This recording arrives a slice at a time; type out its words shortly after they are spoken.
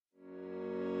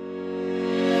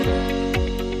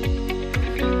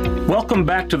Welcome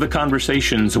back to the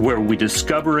conversations where we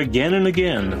discover again and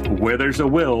again where there's a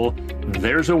will,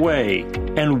 there's a way,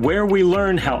 and where we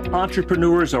learn how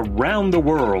entrepreneurs around the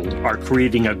world are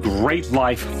creating a great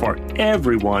life for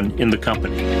everyone in the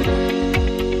company.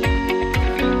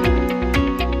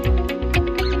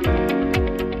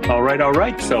 All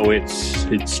right. So it's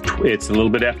a little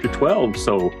bit after 12.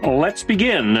 So let's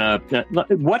begin.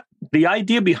 What the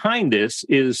idea behind this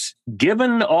is,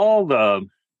 given all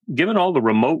the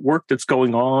remote work that's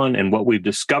going on and what we've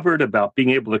discovered about being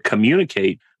able to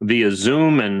communicate via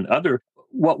Zoom and other,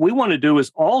 what we want to do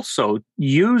is also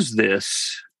use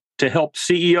this to help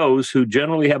CEOs who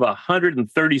generally have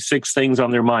 136 things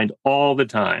on their mind all the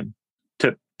time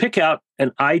to pick out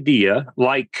an idea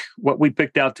like what we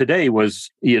picked out today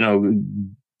was,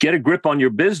 get a grip on your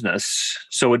business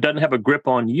so it doesn't have a grip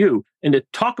on you, and to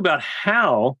talk about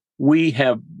how we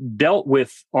have dealt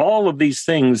with all of these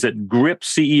things that grip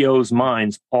CEOs'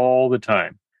 minds all the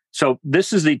time. So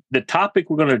this is the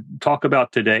topic we're going to talk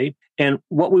about today. And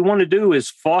what we want to do is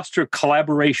foster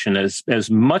collaboration as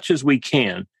much as we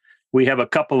can. We have a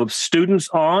couple of students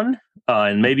on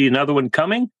and maybe another one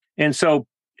coming. And so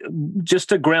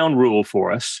just a ground rule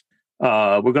for us.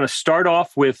 We're going to start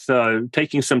off with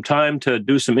taking some time to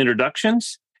do some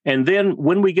introductions. And then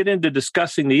when we get into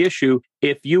discussing the issue,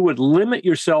 if you would limit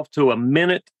yourself to a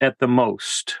minute at the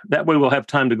most, that way we'll have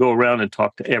time to go around and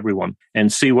talk to everyone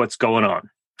and see what's going on.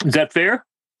 Is that fair?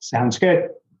 Sounds good.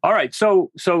 All right.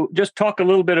 So just talk a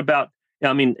little bit about,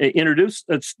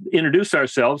 let's introduce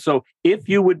ourselves. So if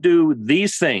you would do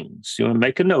these things, you want to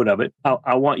make a note of it.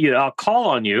 I'll call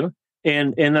on you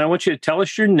and then I want you to tell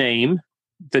us your name,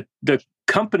 the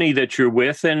company that you're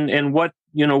with and what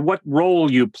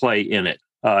role you play in it.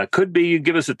 Could be you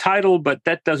give us a title, but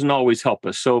that doesn't always help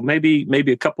us. So maybe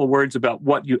a couple of words about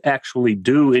what you actually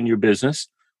do in your business,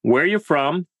 where you're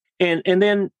from, and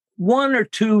then one or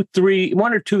two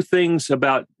things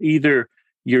about either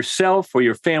yourself or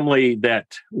your family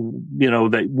that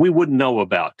that we wouldn't know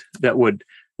about that would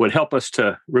help us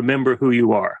to remember who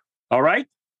you are. All right.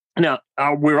 Now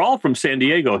we're all from San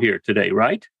Diego here today,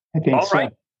 right? I think all so.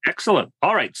 Right. Excellent.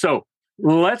 All right. So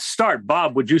let's start.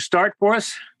 Bob, would you start for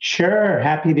us? Sure.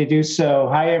 Happy to do so.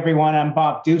 Hi, everyone. I'm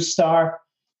Bob Dustar.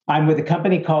 I'm with a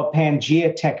company called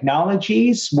Pangea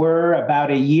Technologies. We're about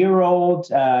a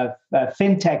year-old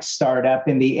fintech startup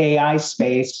in the AI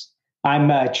space.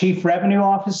 I'm a chief revenue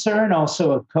officer and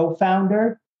also a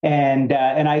co-founder. And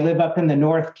I live up in the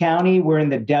North County. We're in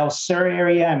the Del Sur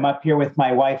area. I'm up here with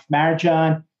my wife,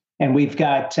 Marjan. And we've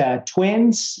got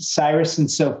twins, Cyrus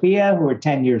and Sophia, who are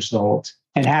 10 years old.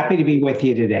 And happy to be with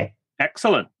you today.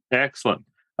 Excellent.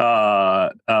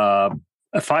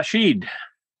 Fashid.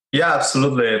 Yeah,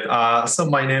 absolutely. So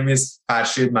my name is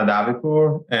Fashid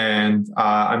Madavipur, and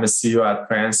I'm a CEO at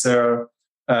Prancer,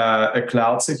 a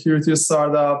cloud security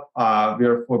startup. We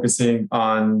are focusing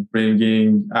on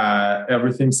bringing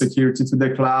everything security to the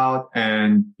cloud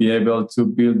and be able to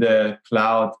build a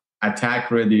cloud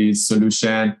attack-ready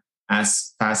solution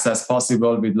as fast as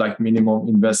possible with minimum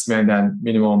investment and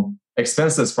minimum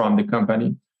expenses from the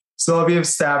company. So we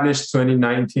established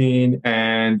 2019,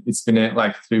 and it's been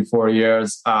 3-4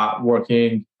 years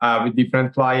working with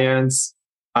different clients,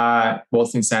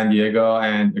 both in San Diego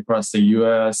and across the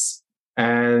US.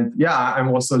 And I'm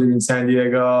also living in San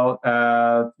Diego,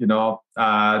 the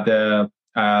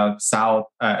South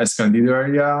Escondido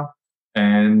area,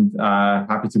 and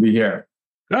happy to be here.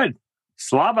 Good.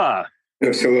 Slava.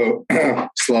 Yes, hello.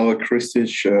 Slava Kristic,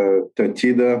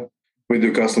 Tatida. We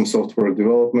do custom software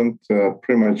development,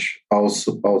 pretty much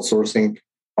outsourcing,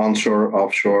 onshore,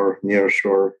 offshore,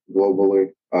 nearshore,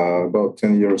 globally. About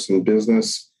 10 years in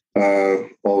business.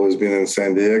 Always been in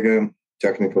San Diego.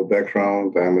 Technical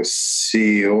background. I'm a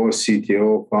CEO,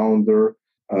 CTO, founder.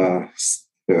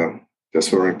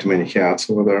 Just wearing too many hats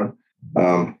over there.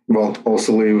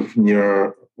 Also live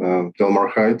near Del Mar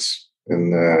Heights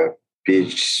in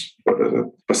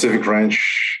Pacific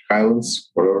Ranch Highlands,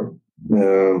 whatever.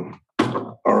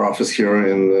 Our office here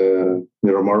in the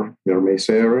Miramar,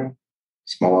 Mesa area,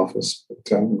 small office.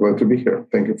 But I'm glad to be here.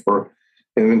 Thank you for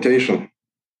the invitation.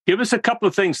 Give us a couple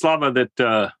of things, Slava,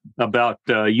 that about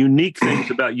unique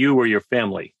things about you or your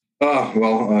family.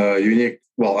 Unique.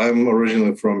 Well, I'm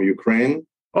originally from Ukraine.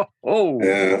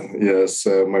 Yes,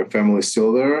 my family is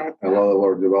still there. A lot of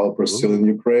our developers still in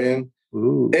Ukraine.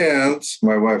 Ooh. And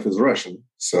my wife is Russian.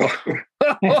 So.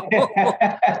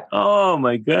 Oh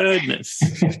my goodness!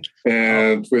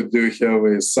 And we do have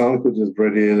a son who just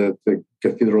graduated at the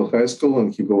Cathedral High School,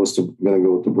 and he gonna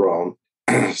go to Brown.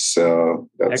 So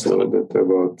that's Excellent. A little bit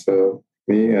about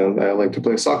me, and I like to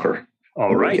play soccer.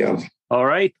 All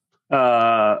right.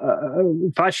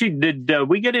 Fashi, did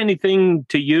we get anything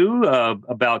to you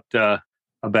about how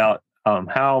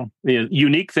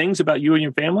unique things about you and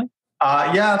your family?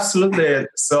 Yeah, absolutely.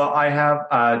 So I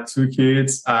have two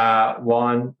kids.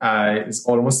 One is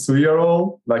almost 2 year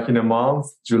old, like in a month,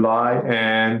 July,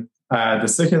 and the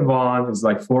second one is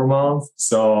like 4 months.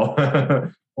 So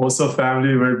also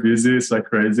family very busy. It's like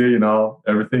crazy,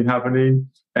 everything happening.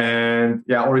 And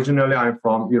yeah, originally I'm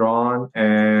from Iran,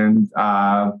 and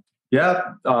those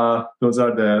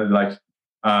are the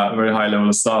very high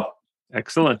level stuff.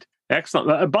 Excellent.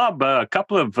 Bob, a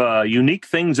couple of unique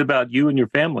things about you and your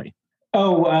family.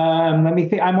 Oh, let me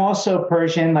think. I'm also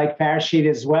Persian, like Farshid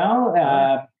as well.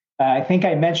 I think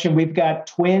I mentioned we've got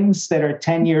twins that are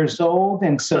 10 years old,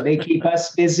 and so they keep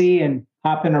us busy and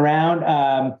hopping around.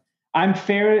 I'm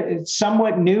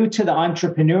somewhat new to the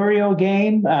entrepreneurial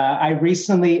game. I've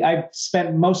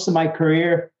spent most of my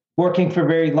career working for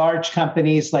very large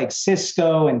companies like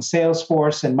Cisco and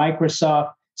Salesforce and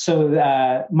Microsoft. So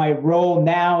my role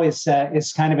now is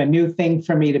kind of a new thing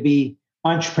for me to be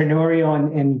entrepreneurial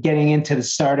and getting into the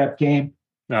startup game.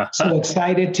 So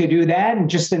excited to do that, and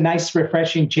just a nice,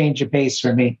 refreshing change of pace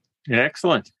for me.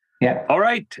 Excellent. Yeah. All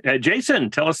right.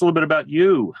 Jason, tell us a little bit about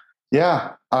you.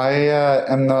 Yeah, I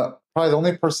am probably the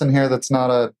only person here that's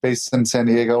not based in San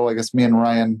Diego. I guess me and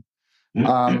Ryan.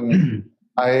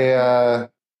 I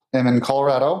am in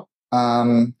Colorado.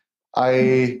 I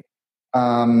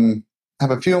have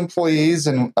a few employees,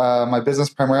 and my business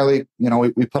primarily,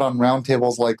 we put on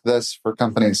roundtables like this for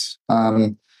companies.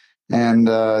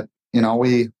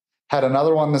 We had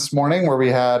another one this morning where we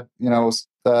had,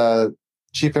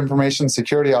 chief information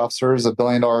security officers of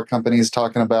billion-dollar companies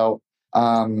talking about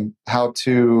how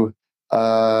to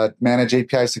manage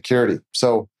API security.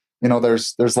 So,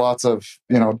 there's lots of,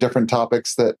 different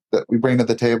topics that we bring to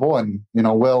the table, and,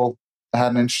 Will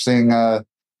had an interesting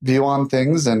view on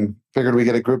things and figured we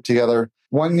get a group together.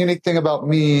 One unique thing about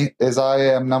me is I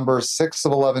am number 6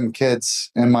 of 11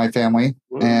 kids in my family.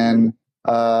 Whoa. And,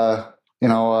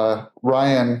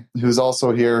 Ryan, who's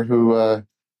also here, who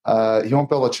he won't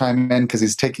be able to chime in because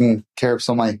he's taking care of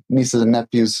some of my nieces and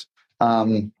nephews.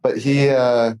 But he's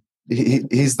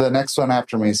the next one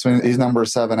after me. So he's number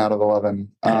 7 out of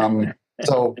 11.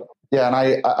 So yeah, and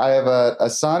I have a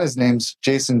son. His name's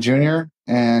Jason Jr.,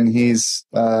 and he's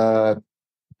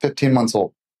 15 months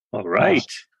old. All right.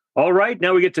 All right.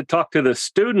 Now we get to talk to the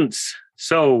students.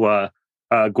 So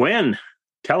Gwen,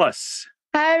 tell us.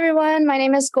 Hi, everyone. My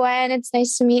name is Gwen. It's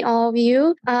nice to meet all of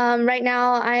you. Right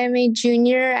now, I am a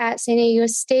junior at San Diego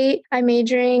State. I'm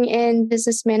majoring in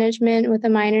business management with a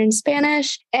minor in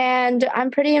Spanish, and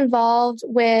I'm pretty involved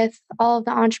with all of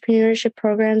the entrepreneurship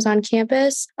programs on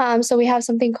campus. So we have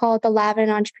something called the Lavin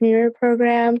Entrepreneur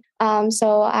Program.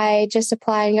 So I just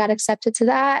applied and got accepted to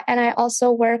that. And I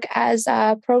also work as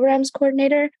a programs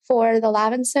coordinator for the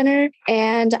Lavin Center,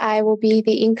 and I will be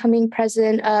the incoming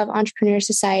president of Entrepreneur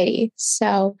Society. So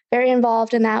very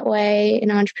involved in that way in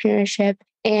entrepreneurship.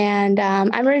 And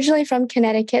I'm originally from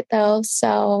Connecticut, though,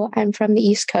 so I'm from the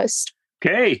East Coast.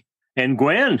 Okay. And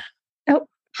Gwen? Oh,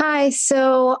 hi.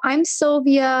 So I'm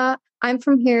Sylvia. I'm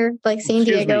from here, like San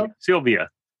Diego. Sylvia.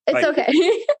 It's okay.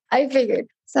 I figured.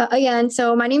 So again,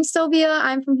 my name's Sylvia.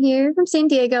 I'm from here, from San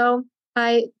Diego.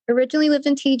 I originally lived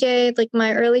in TJ, like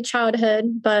my early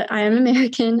childhood, but I am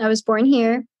American. I was born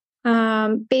here.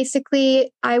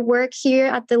 Basically, I work here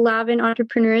at the Lavin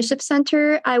Entrepreneurship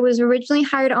Center. I was originally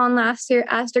hired on last year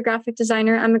as the graphic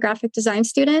designer. I'm a graphic design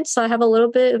student, so I have a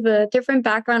little bit of a different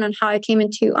background on how I came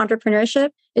into entrepreneurship.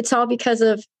 It's all because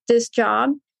of this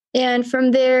job. And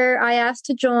from there, I asked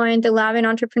to join the Lavin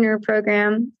Entrepreneur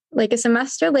Program. Like a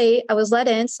semester late, I was let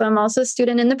in, so I'm also a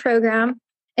student in the program.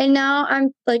 And now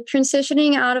I'm like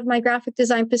transitioning out of my graphic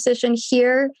design position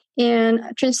here and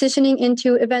transitioning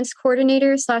into events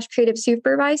coordinator / creative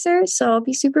supervisor. So I'll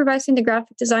be supervising the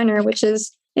graphic designer, which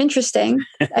is interesting.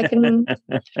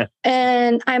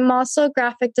 And I'm also a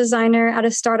graphic designer at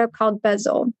a startup called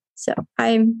Bezel. So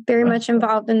I'm very much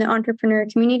involved in the entrepreneur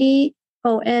community.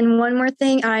 Oh, and one more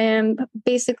thing, I am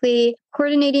basically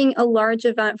coordinating a large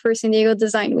event for San Diego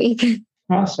Design Week.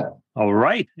 Awesome. All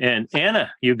right. And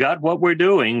Anna, you got what we're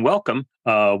doing. Welcome.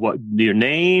 What your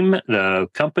name, the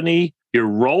company, your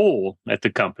role at the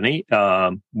company,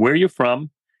 where you're from,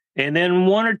 and then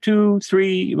one or two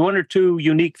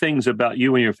unique things about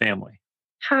you and your family.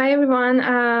 Hi, everyone.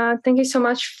 Thank you so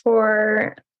much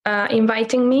for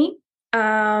inviting me.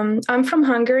 I'm from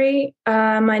Hungary.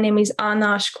 My name is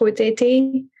Anna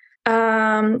Skultéti.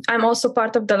 I'm also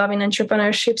part of the Lavin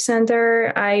Entrepreneurship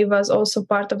Center. I was also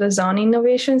part of the Zone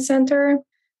Innovation Center.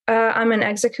 I'm an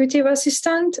executive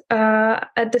assistant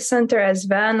at the center as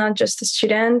well, not just a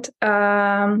student.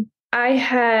 I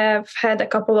have had a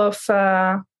couple of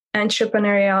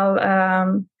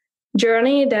entrepreneurial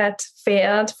journey that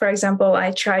failed. For example,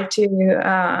 I tried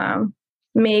to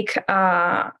make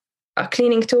a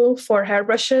cleaning tool for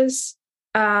hairbrushes.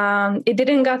 It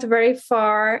didn't get very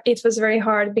far. It was very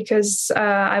hard because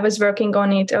I was working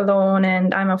on it alone,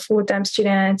 and I'm a full-time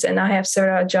student and I have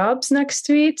several jobs next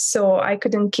to it. So I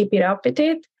couldn't keep it up with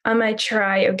it. I might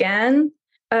try again.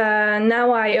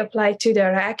 Now I applied to the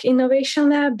RAC Innovation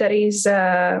Lab that is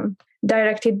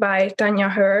directed by Tanya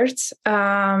Hertz.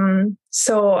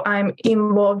 So I'm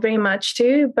involved very much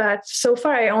too. But so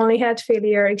far I only had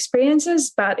failure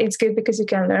experiences, but it's good because you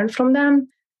can learn from them.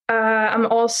 I'm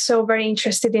also very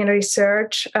interested in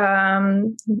research.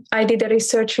 I did a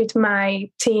research with my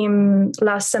team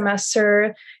last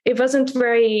semester. It wasn't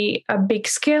very a big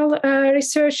scale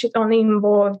research. It only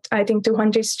involved, I think,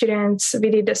 200 students. We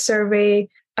did a survey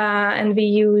and we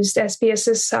used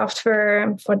SPSS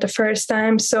software for the first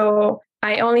time. So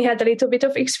I only had a little bit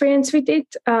of experience with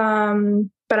it, but I'm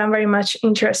very much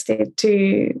interested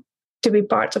to be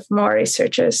part of more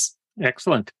researches.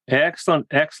 Excellent. It's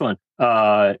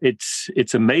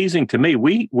amazing to me.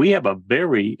 We have a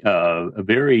very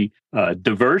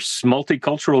diverse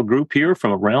multicultural group here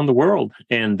from around the world,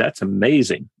 and that's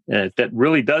amazing. That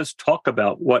really does talk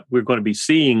about what we're going to be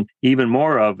seeing even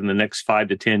more of in the next 5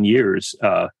 to 10 years.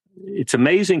 It's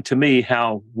amazing to me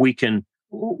how we can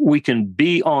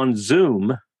be on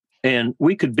Zoom, and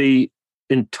we could be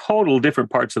in total different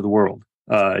parts of the world.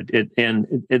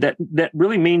 That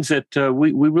really means that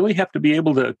we really have to be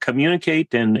able to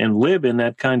communicate and live in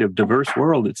that kind of diverse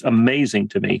world. It's amazing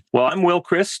to me. Well, I'm Will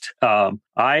Christ. I've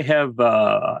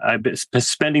been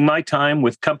spending my time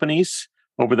with companies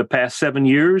over the past 7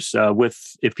 years.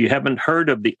 If you haven't heard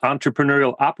of the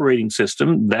Entrepreneurial Operating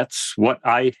System, that's what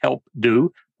I help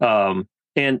do.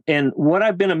 And what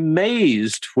I've been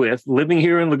amazed with living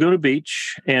here in Laguna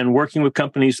Beach and working with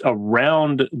companies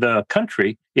around the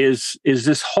country is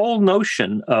this whole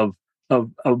notion of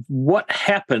what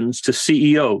happens to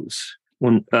CEOs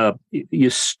when you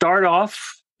start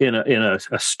off in a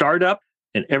startup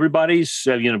and everybody's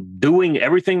doing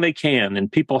everything they can,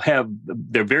 and people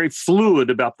they're very fluid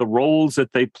about the roles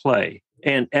that they play.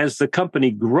 And as the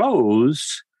company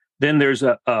grows, then there's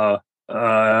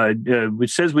it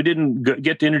says we didn't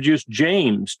get to introduce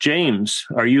James. James,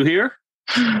 are you here?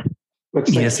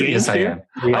 Yes, I am.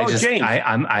 James.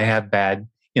 I have bad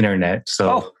internet,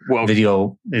 so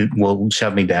video will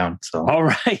shut me down. So all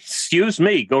right, excuse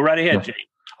me. Go right ahead, James.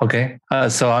 Okay,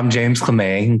 so I'm James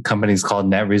Clemay. Company's called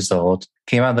NetResult.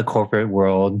 Came out of the corporate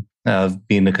world of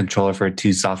being the controller for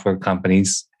 2 software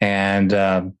companies and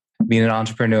being an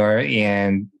entrepreneur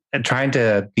and trying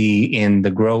to be in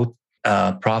the growth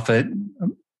profit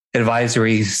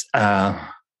advisory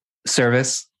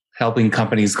service, helping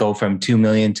companies go from 2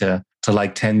 million to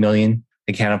like 10 million.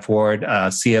 They can't afford a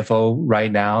CFO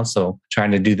right now, so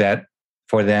trying to do that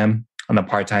for them on a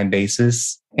part-time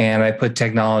basis. And I put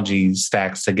technology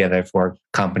stacks together for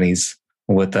companies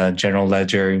with a general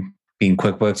ledger being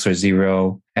QuickBooks or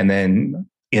Xero. And then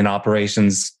in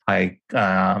operations, I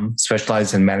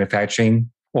specialize in manufacturing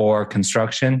or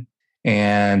construction.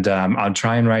 And I'm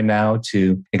trying right now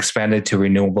to expand it to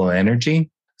renewable energy.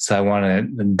 So I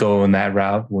want to go in that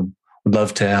route. Would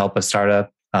love to help a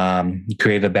startup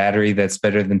create a battery that's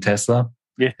better than Tesla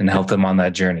and help them on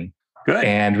that journey. Good.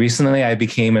 And recently I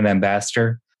became an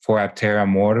ambassador for Aptera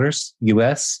Motors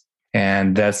US.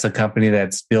 And that's a company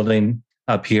that's building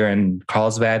up here in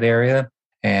Carlsbad area.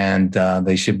 And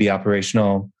they should be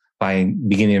operational by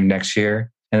beginning of next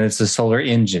year. And it's a solar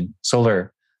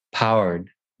powered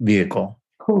vehicle.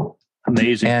 Cool.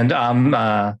 Amazing. And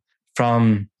I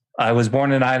was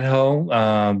born in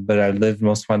Idaho, but I lived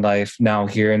most of my life now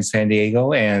here in San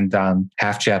Diego, and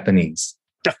half Japanese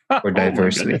for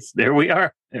diversity. There we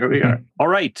are. All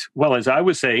right. Well, as I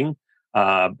was saying,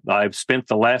 I've spent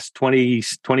the last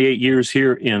 28 years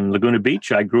here in Laguna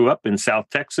Beach. I grew up in South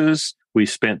Texas. We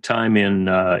spent time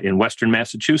in Western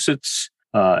Massachusetts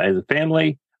as a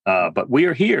family, but we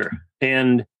are here.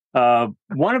 And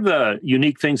one of the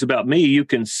unique things about me, you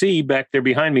can see back there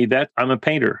behind me that I'm a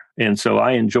painter. And so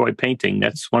I enjoy painting.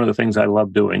 That's one of the things I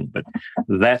love doing, but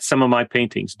that's some of my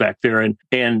paintings back there.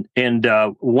 And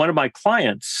one of my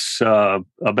clients,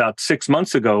 about 6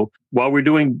 months ago, while we're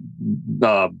doing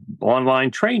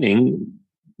online training,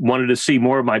 wanted to see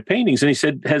more of my paintings. And he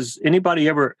said, has anybody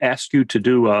ever asked you to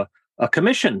do a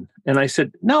commission? And I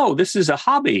said, no, this is a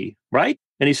hobby, right?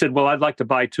 And he said, well, I'd like to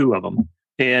buy 2 of them.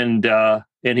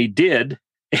 And he did.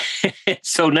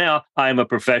 So now I'm a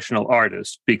professional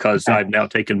artist because I've now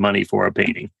taken money for a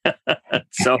painting.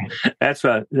 So that's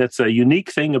a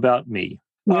unique thing about me.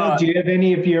 Will, do you have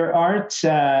any of your art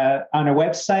on a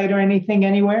website or anything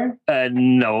anywhere?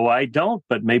 No, I don't,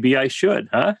 but maybe I should,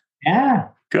 huh? Yeah.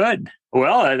 Good.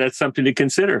 Well, that's something to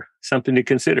consider.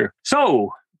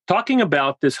 So, talking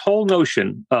about this whole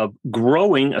notion of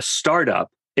growing a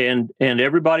startup and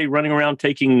everybody running around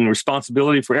taking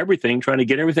responsibility for everything, trying to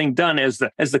get everything done as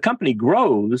the company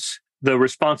grows, the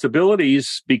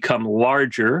responsibilities become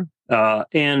larger,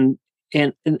 and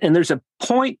there's a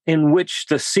point in which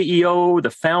the CEO, the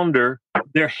founder,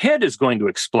 their head is going to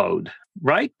explode,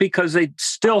 right? Because they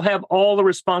still have all the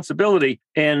responsibility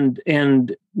and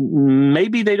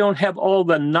maybe they don't have all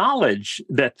the knowledge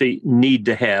that they need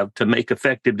to have to make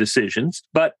effective decisions,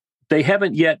 but they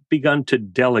haven't yet begun to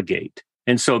delegate.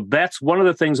 And so that's one of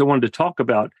the things I wanted to talk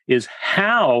about is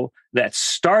how that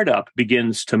startup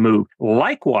begins to move.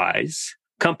 Likewise,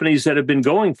 companies that have been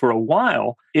going for a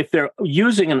while, if they're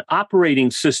using an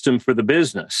operating system for the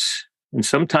business, and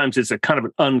sometimes it's a kind of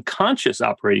an unconscious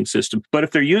operating system, but if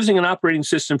they're using an operating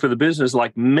system for the business,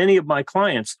 like many of my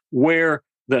clients, where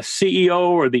the CEO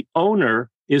or the owner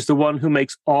is the one who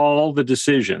makes all the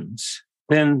decisions,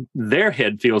 then their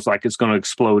head feels like it's going to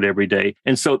explode every day.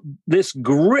 And so this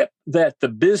grip that the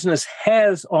business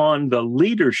has on the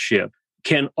leadership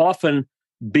can often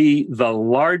be the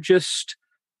largest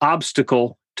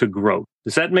obstacle to growth.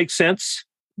 Does that make sense?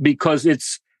 Because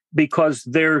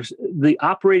there's the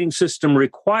operating system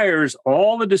requires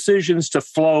all the decisions to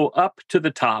flow up to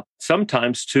the top,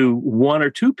 sometimes to one or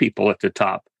two people at the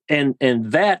top. And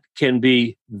that can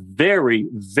be very,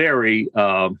 very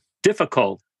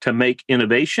difficult to make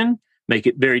innovation, make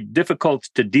it very difficult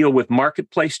to deal with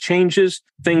marketplace changes,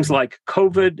 things like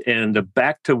COVID and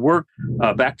back to work,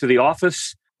 back to the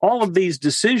office. All of these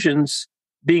decisions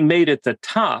being made at the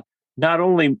top not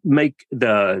only make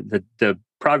the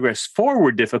progress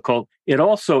forward difficult, it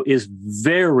also is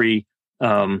very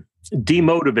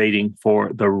demotivating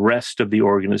for the rest of the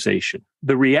organization.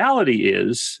 The reality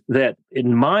is that,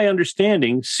 in my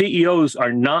understanding, CEOs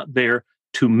are not there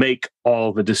to make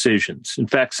all the decisions. In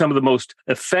fact, some of the most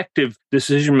effective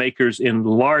decision makers in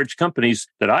large companies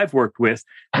that I've worked with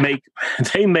make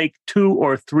 2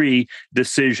 or 3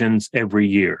 decisions every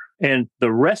year. And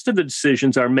the rest of the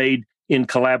decisions are made in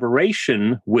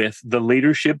collaboration with the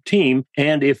leadership team.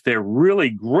 And if they're really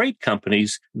great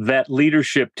companies, that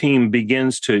leadership team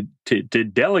begins to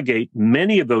delegate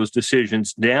many of those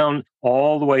decisions down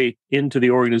all the way into the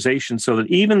organization, so that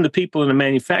even the people in a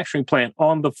manufacturing plant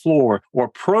on the floor or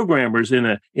programmers in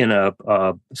a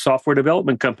software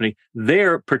development company,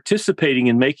 they're participating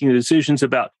in making the decisions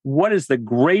about what is the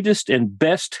greatest and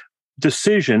best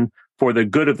decision for the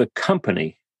good of the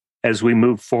company as we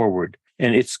move forward.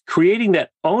 And it's creating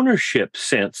that ownership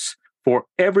sense for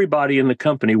everybody in the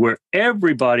company, where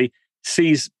everybody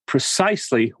sees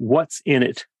precisely what's in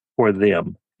it for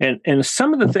them. And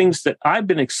some of the things that I've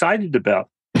been excited about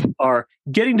are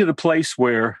getting to the place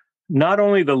where not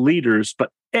only the leaders,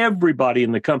 but everybody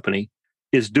in the company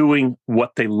is doing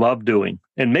what they love doing,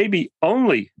 and maybe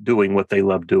only doing what they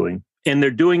love doing. And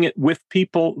they're doing it with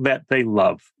people that they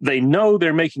love. They know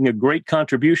they're making a great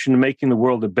contribution to making the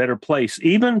world a better place.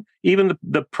 Even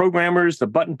the programmers, the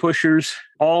button pushers,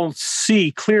 all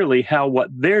see clearly how what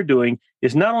they're doing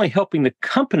is not only helping the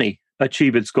company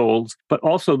achieve its goals, but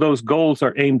also those goals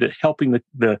are aimed at helping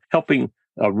helping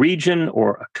a region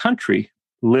or a country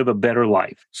live a better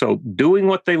life. So doing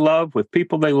what they love with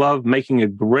people they love, making a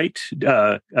great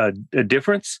a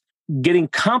difference, getting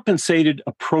compensated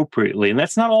appropriately. And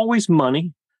that's not always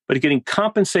money, but getting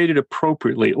compensated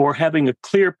appropriately, or having a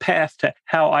clear path to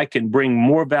how I can bring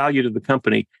more value to the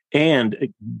company and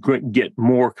get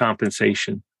more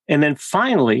compensation. And then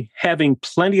finally, having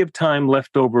plenty of time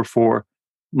left over for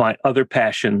my other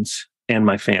passions and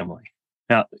my family.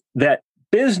 Now, that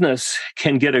business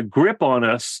can get a grip on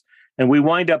us, and we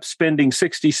wind up spending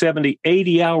 60, 70,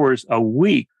 80 hours a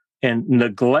week and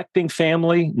neglecting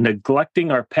family,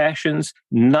 neglecting our passions,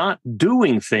 not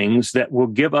doing things that will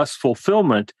give us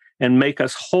fulfillment and make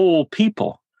us whole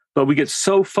people. But we get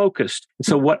so focused.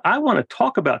 So what I want to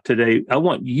talk about today, I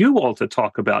want you all to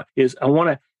talk about, is I want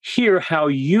to hear how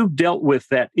you've dealt with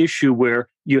that issue where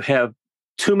you have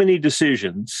too many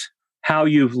decisions, how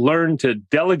you've learned to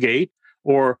delegate,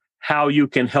 or how you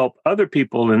can help other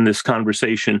people in this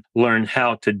conversation learn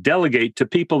how to delegate to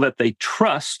people that they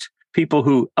trust, people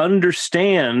who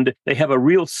understand, they have a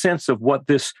real sense of what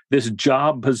this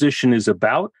job position is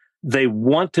about. They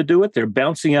want to do it. They're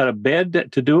bouncing out of bed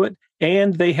to do it.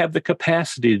 and they have the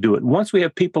capacity to do it. Once we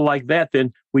have people like that,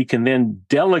 then we can then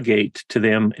delegate to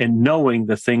them and knowing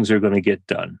the things are going to get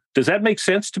done. Does that make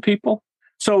sense to people?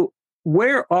 So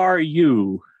where are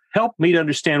you? Help me to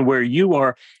understand where you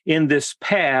are in this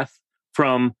path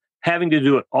from having to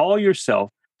do it all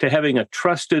yourself to having a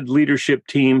trusted leadership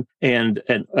team and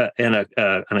an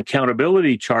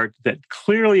accountability chart that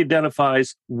clearly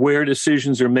identifies where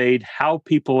decisions are made, how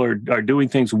people are doing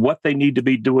things, what they need to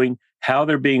be doing, how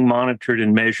they're being monitored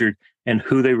and measured, and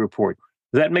who they report.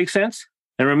 Does that make sense?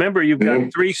 And remember, you've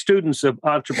got 3 students of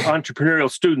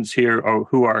entrepreneurial students here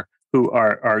who are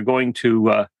going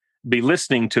to be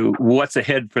listening to what's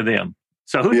ahead for them.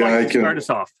 So who'd like to start us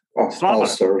off? I'll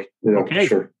start. Yeah, okay.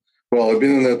 Sure. Well, I've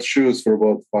been in that shoes for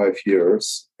about 5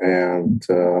 years and,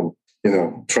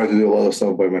 try to do a lot of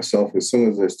stuff by myself. As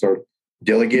soon as I start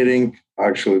delegating,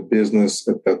 actually business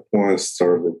at that point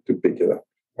started to pick it up.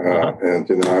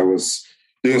 And, I was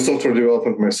doing software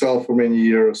development myself for many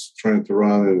years, trying to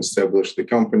run and establish the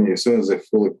company. As soon as I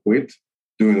fully quit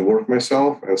doing work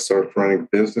myself and start running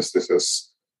business, this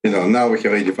is, now we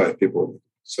have 85 people.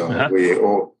 So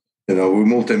we're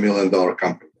multi-million-dollar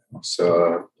company.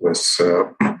 So it was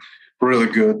really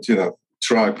good,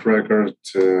 track record,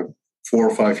 4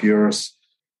 or 5 years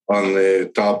on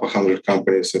the top 100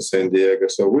 companies in San Diego.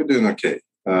 So we're doing okay.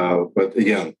 But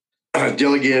again,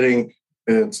 delegating,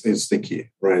 it's the key,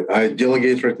 right? I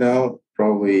delegate right now,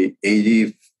 probably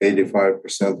 85%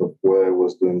 of what I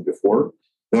was doing before.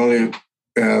 The only,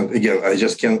 again, I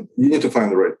just can't, you need to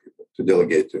find the right people to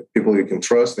delegate to. People you can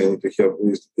trust, they need to help.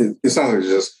 It's not like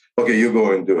just, okay, you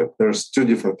go and do it. There's 2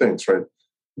 different things, right?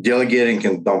 Delegating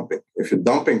and dumping. If you're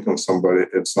dumping on somebody,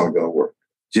 it's not going to work.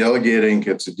 Delegating,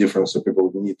 it's a difference. So people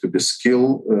need to be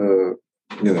skilled.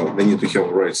 They need to have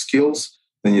the right skills.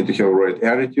 They need to have the right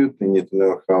attitude. They need to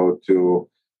know how to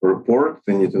report.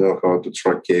 They need to know how to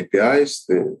track KPIs.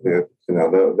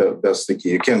 That's the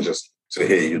key. You can't just say,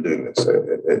 hey, you're doing this.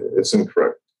 It's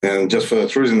incorrect. And just for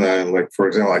that reason, for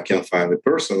example, I can't find a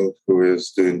person who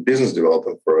is doing business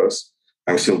development for us.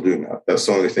 I'm still doing that. That's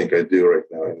the only thing I do right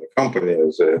now in the company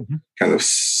is kind of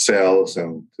sales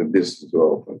and business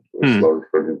development with large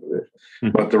organization.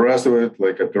 But the rest of it,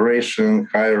 like operation,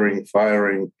 hiring,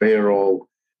 firing, payroll,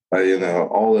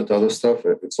 all that other stuff,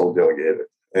 it's all delegated.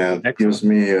 And it gives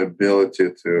me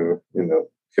ability to,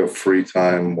 have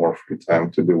more free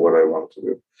time to do what I want to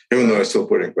do. Even though I'm still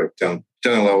putting like 10,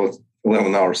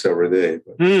 11 hours every day.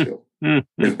 But still,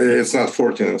 it's not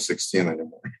 14 and 16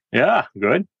 anymore. Yeah,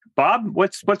 good. Bob,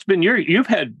 what's been you've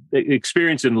had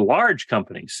experience in large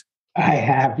companies. I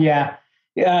have, yeah.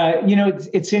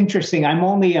 It's interesting. I'm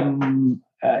only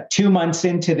 2 months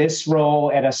into this role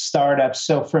at a startup.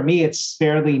 So for me, it's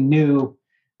fairly new.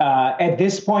 At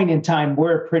this point in time,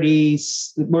 we're a pretty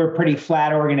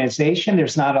flat organization.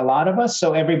 There's not a lot of us.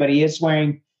 So everybody is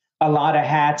wearing a lot of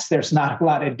hats. There's not a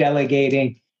lot of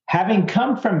delegating. Having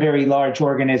come from very large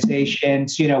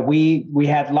organizations, we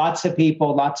had lots of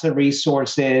people, lots of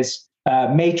resources,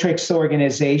 matrix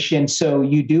organization. So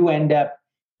you do end up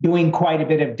doing quite a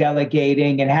bit of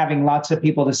delegating and having lots of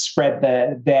people to spread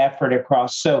the effort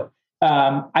across. So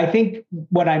I think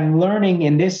what I'm learning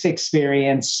in this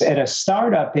experience at a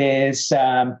startup is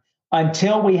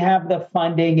until we have the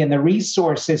funding and the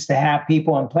resources to have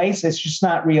people in place, it's just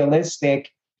not realistic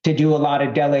to do a lot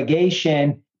of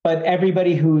delegation. But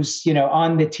everybody who's,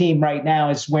 on the team right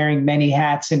now is wearing many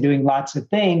hats and doing lots of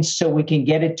things so we can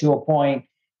get it to a point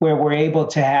where we're able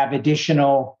to have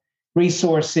additional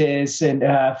resources and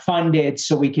funded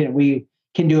so we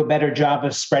can do a better job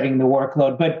of spreading the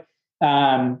workload. But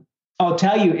I'll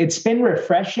tell you, it's been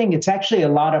refreshing. It's actually a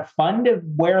lot of fun to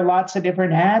wear lots of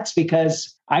different hats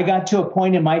because I got to a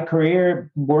point in my career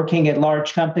working at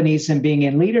large companies and being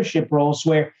in leadership roles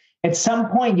where at some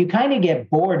point, you kind of get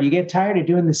bored. You get tired of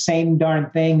doing the same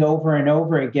darn thing over and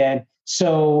over again.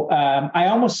 So I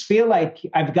almost feel like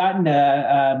I've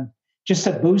gotten just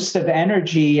a boost of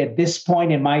energy at this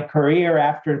point in my career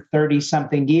after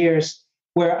 30-something years,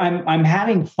 where I'm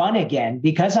having fun again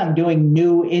because I'm doing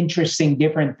new, interesting,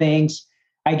 different things.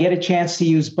 I get a chance to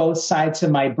use both sides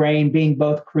of my brain, being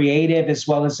both creative as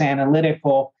well as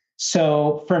analytical.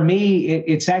 So for me,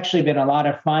 it's actually been a lot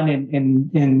of fun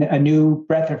in a new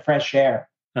breath of fresh air.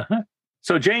 Uh-huh.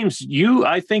 So James,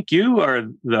 I think you are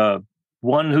the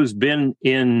one who's been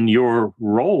in your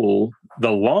role the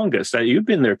longest. You've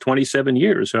been there 27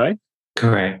 years, right?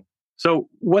 Correct. So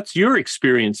what's your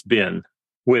experience been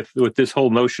with this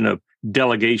whole notion of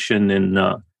delegation and,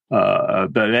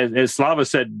 as Slava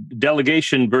said,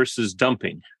 delegation versus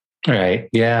dumping? Right.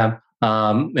 Yeah.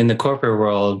 In the corporate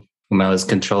world, when I was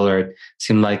controller, it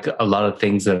seemed like a lot of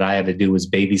things that I had to do was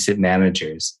babysit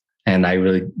managers. And that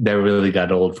really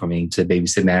got old for me to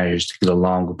babysit managers to get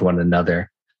along with one another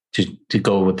to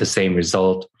go with the same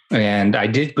result. And I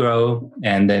did grow.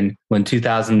 And then when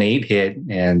 2008 hit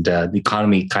and the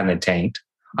economy kind of tanked,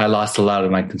 I lost a lot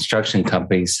of my construction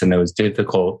companies, and it was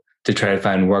difficult to try to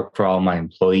find work for all my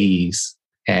employees.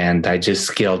 And I just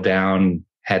scaled down,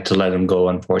 had to let them go,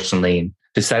 unfortunately, and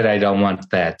decided I don't want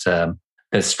that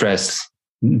stress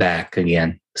back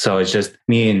again. So it's just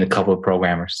me and a couple of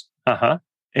programmers. Uh-huh.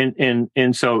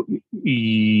 And so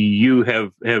you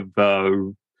have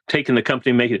taken the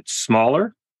company, make it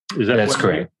smaller? That's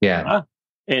correct. Yeah.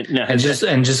 And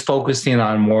just focusing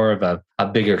on more of a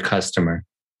bigger customer.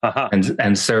 Uh-huh.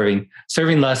 And serving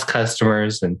less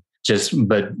customers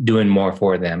but doing more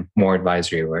for them, more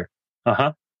advisory work.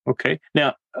 Uh-huh. Okay.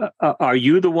 Now, are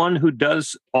you the one who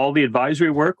does all the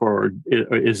advisory work, or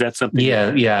is that something?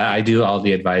 Yeah. I do all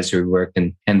the advisory work,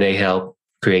 and they help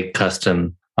create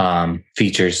custom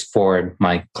features for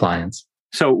my clients.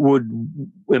 So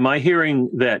am I hearing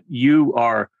that you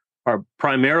are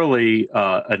primarily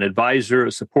an advisor,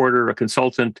 a supporter, a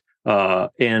consultant,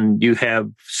 and you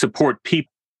have support people?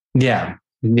 Yeah,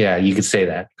 you could say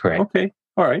that. Correct. Okay.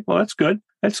 All right. Well, that's good.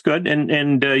 That's good.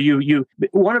 And you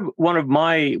one of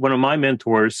my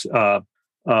mentors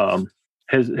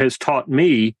has taught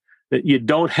me that you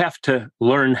don't have to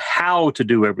learn how to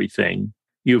do everything.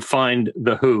 You find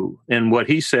the who, and what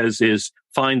he says is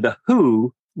find the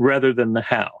who rather than the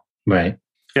how. Right.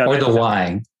 Yeah, or the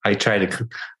why. I try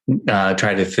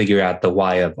to figure out the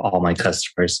why of all my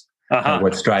customers,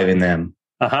 what's driving them,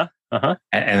 and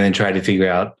then try to figure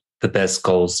out the best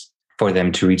goals for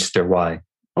them to reach their why.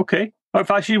 Okay.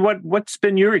 Fashi, what's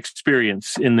been your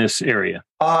experience in this area?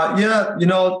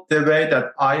 The way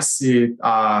that I see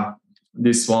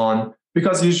this one,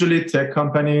 because usually tech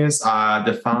companies,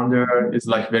 the founder is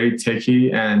like very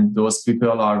techy, and those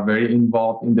people are very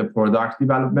involved in the product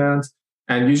development.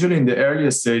 And usually in the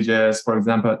earlier stages, for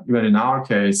example, even in our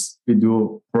case, we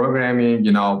do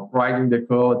programming, writing the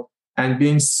code and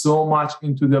being so much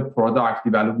into the product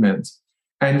development.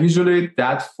 And usually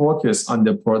that focus on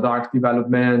the product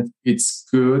development, it's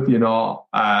good,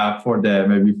 for the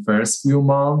maybe first few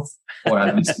months or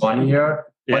at least 1 year.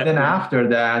 Yeah. But then after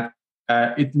that,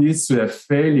 it leads to a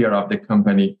failure of the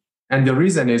company. And the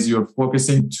reason is you're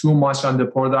focusing too much on the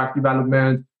product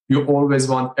development. You always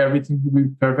want everything to be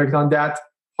perfect on that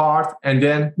part. And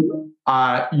then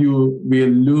you will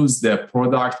lose the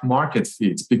product market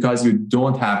fit because you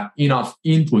don't have enough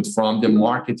input from the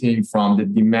marketing, from the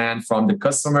demand, from the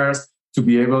customers to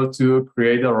be able to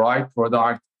create the right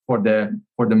product for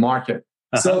the market.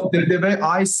 So the way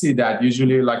I see that,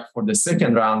 usually like for the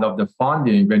second round of the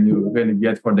funding, when you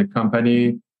get for the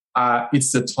company,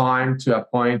 it's the time to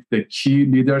appoint the key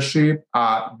leadership,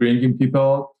 bringing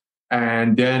people,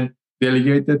 and then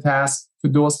delegate the task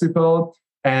to those people.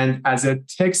 And as a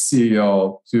tech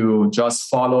CEO, to just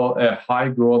follow a high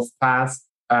growth path,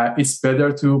 it's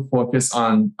better to focus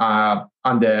on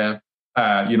the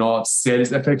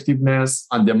sales effectiveness,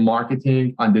 on the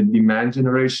marketing, on the demand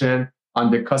generation,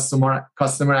 on the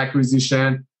customer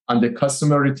acquisition, on the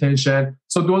customer retention.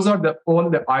 So those are all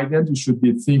the items you should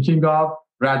be thinking of,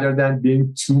 rather than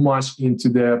being too much into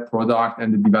the product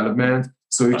and the development.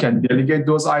 So you can delegate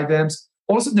those items.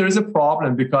 Also, there is a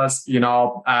problem because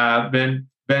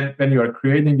when you are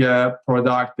creating a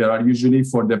product, there are usually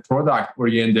for the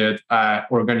product-oriented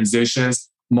organizations,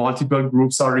 multiple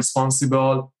groups are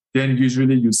responsible. Then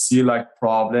usually you see like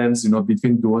problems,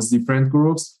 between those different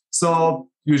groups. So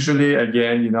usually,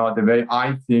 again, the way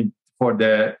I think for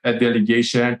the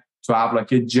delegation, to have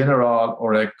like a general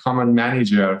or a common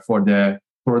manager for the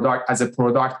product as a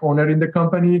product owner in the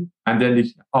company, and then it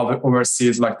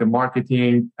oversees like the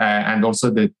marketing and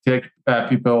also the tech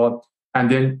people,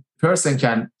 and then person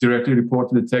can directly report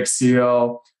to the tech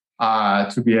CEO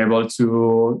to be able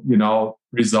to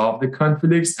resolve the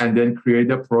conflicts and then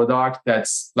create a product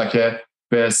that's like a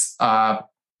best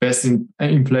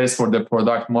in place for the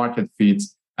product market fit.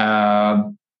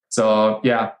 So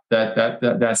yeah,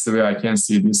 that's the way I can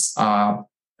see this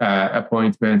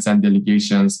appointments and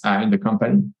delegations in the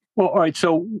company. Well, all right.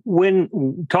 So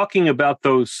when talking about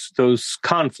those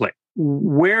conflicts,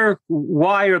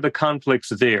 why are the conflicts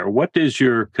there? What is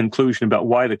your conclusion about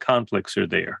why the conflicts are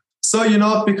there?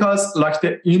 So, because like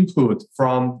the input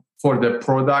for the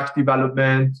product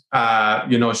development,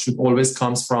 should always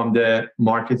comes from the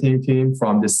marketing team,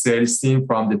 from the sales team,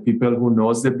 from the people who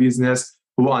knows the business,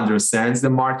 who understands the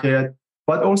market,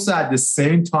 but also at the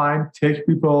same time, tech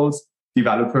people's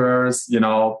developers,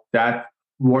 that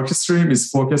work stream is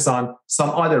focused on some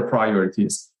other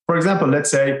priorities. For example, let's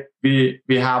say we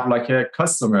have like a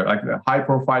customer, like a high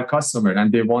profile customer, and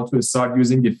they want to start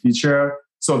using the feature.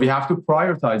 So we have to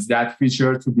prioritize that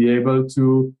feature to be able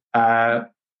to,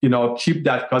 keep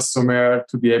that customer,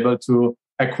 to be able to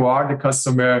acquire the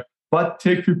customer. But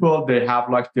tech people, they have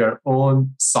like their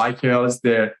own cycles,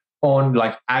 their own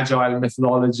like agile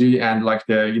methodology and like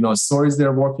the, stories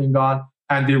they're working on,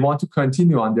 and they want to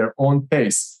continue on their own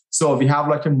pace. So we have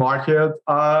like a market,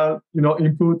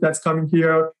 input that's coming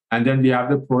here. And then we have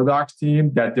the product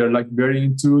team that they're like very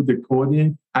into the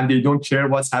coding and they don't care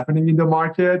what's happening in the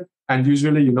market. And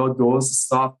usually, those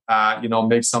stuff,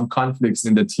 make some conflicts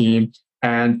in the team.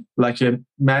 And like a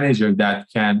manager that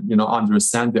can,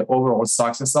 understand the overall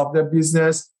success of their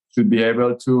business should be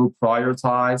able to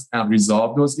prioritize and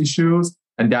resolve those issues.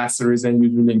 And that's the reason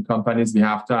usually in companies we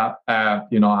have to,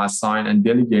 assign and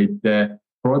delegate the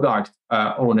product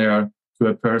owner to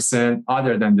a person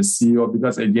other than the CEO,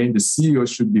 because again, the CEO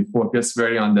should be focused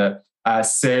very on the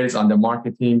sales, on the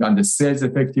marketing, on the sales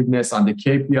effectiveness, on the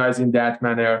KPIs in that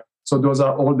manner. So those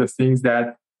are all the things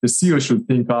that the CEO should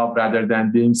think of rather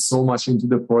than being so much into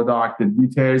the product, the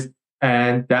details.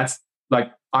 And that's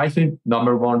like, I think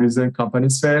number one reason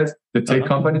companies fail, the tech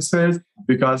companies fail,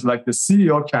 because like the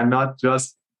CEO cannot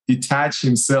just detach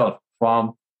himself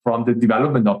from the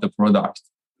development of the product.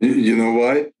 You know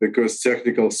why? Because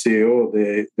technical CEO,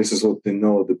 this is what they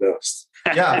know the best.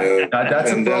 Yeah, that's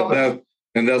a problem.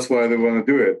 And that's why they want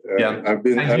to do it.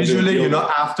 Usually,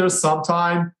 after some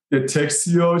time, the tech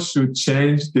CEO should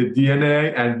change the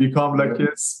DNA and become like a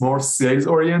more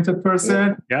sales-oriented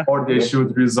person, or they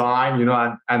should resign,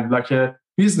 and like a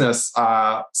business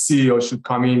CEO should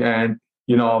come in and,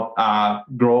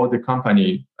 grow the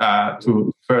company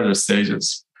to further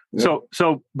stages. Yeah.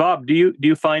 So Bob, do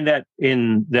you find that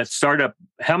in that startup,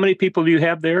 how many people do you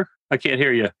have there? I can't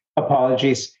hear you.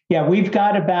 Apologies. Yeah,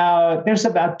 there's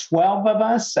about 12 of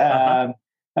us,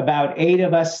 about 8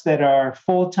 of us that are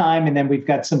full-time, and then we've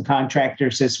got some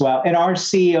contractors as well. And our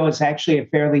CEO is actually a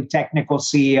fairly technical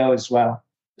CEO as well.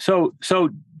 So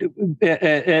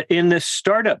in this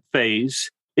startup phase,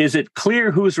 is it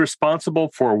clear who's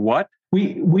responsible for what?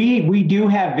 We do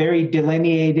have very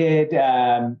delineated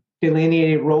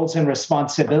roles and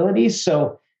responsibilities.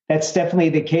 So that's definitely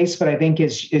the case. But I think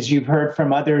as you've heard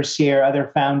from others here, other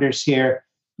founders here,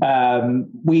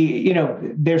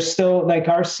 there's still like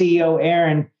our CEO,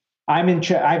 Aaron,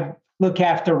 I look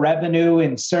after revenue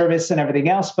and service and everything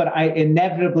else, but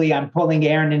I'm pulling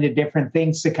Aaron into different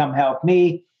things to come help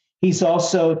me. He's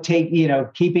also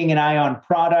keeping an eye on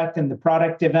product and the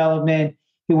product development.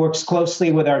 He works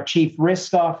closely with our chief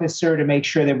risk officer to make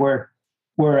sure that we're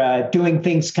doing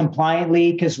things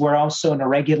compliantly, because we're also in a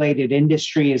regulated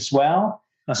industry as well.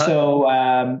 So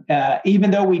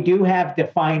even though we do have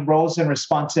defined roles and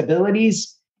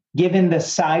responsibilities, given the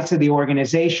size of the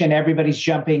organization, everybody's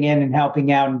jumping in and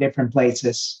helping out in different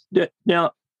places.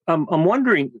 Now, I'm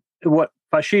wondering what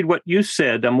you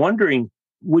said. I'm wondering,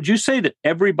 would you say that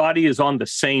everybody is on the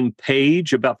same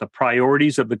page about the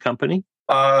priorities of the company?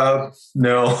 No.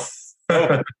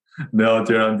 No,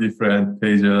 they're on different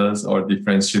pages or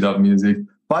different sheet of music.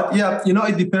 But yeah,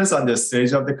 it depends on the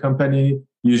stage of the company.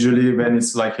 Usually when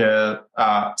it's like a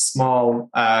small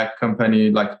company,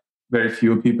 like very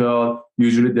few people,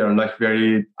 usually they're like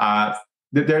very,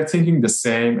 they're thinking the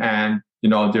same, and,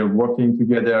 they're working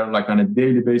together like on a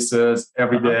daily basis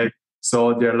every day.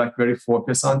 So they're like very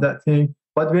focused on that thing.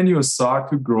 But when you start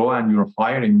to grow and you're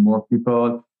hiring more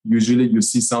people, usually you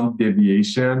see some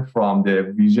deviation from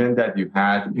the vision that you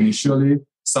had initially.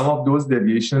 Some of those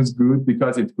deviations good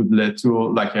because it could lead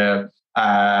to like a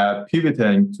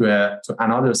pivoting to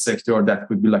another sector that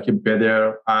could be like a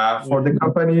better for the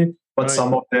company. But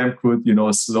some of them could,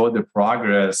 slow the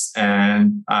progress,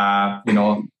 and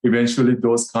eventually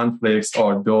those conflicts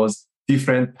or those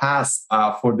different paths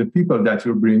for the people that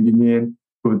you're bringing in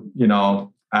could,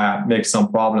 make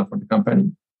some problem for the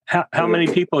company. How many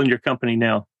people in your company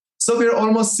now? So we're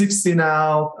almost 60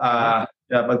 now,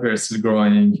 but we're still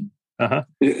growing.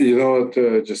 You know what,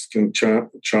 just can chime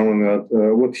on that.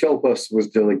 What helped us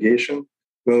with delegation,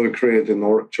 when we create an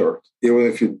org chart, even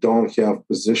if you don't have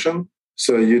position.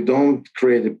 So you don't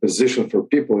create a position for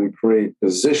people, you create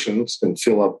positions and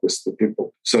fill up with the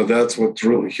people. So that's what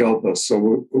really helped us.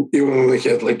 So even when we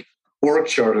had like org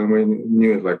chart and we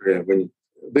knew it, like, when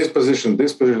this position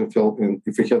filled in,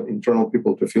 if we had internal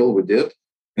people to fill, we did.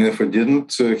 And if we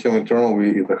didn't have internal,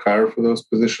 we either hire for those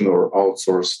positions or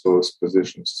outsource those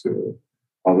positions to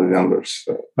other vendors.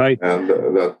 Right. And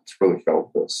that really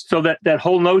helped us. So that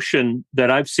whole notion that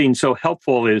I've seen so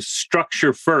helpful is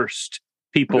structure first,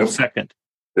 people second.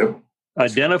 Yep.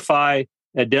 Identify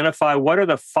what are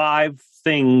the 5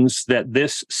 things that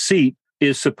this seat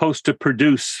is supposed to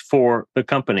produce for the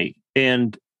company,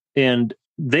 and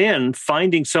then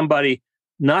finding somebody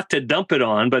not to dump it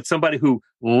on, but somebody who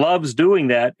loves doing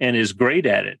that and is great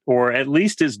at it, or at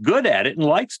least is good at it and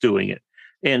likes doing it,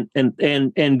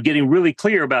 and getting really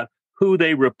clear about who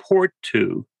they report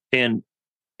to, and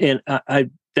I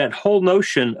that whole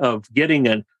notion of getting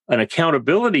an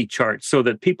accountability chart so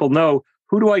that people know,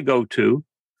 who do I go to,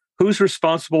 who's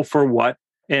responsible for what,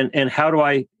 and how do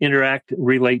I interact,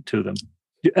 relate to them.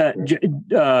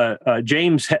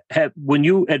 James, when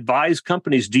you advise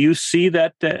companies, do you see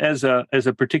that as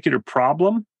a particular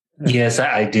problem? Yes,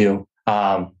 I do,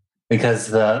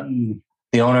 because the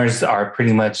owners are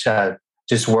pretty much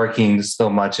just working so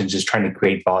much and just trying to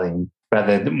create volume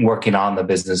rather than working on the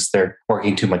business. They're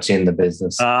working too much in the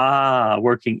business.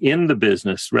 Working in the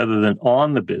business rather than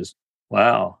on the business.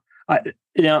 Wow.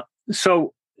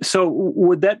 So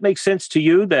would that make sense to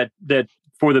you that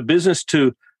for the business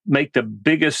to make the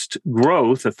biggest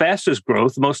growth, the fastest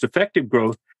growth, the most effective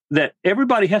growth, that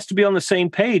everybody has to be on the same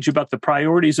page about the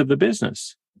priorities of the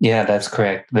business? Yeah, that's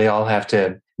correct. They all have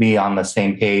to be on the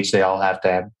same page. They all have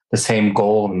to have the same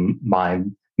goal in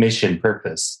mind, mission,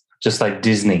 purpose. Just like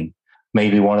Disney,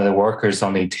 maybe one of the workers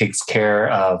only takes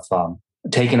care of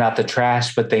taking out the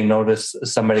trash, but they notice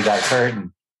somebody got hurt,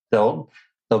 and they'll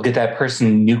get that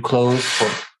person new clothes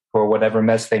for whatever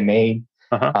mess they made,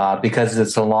 because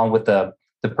it's along with the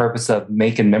purpose of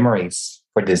making memories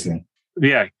for Disney.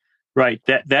 Yeah, right.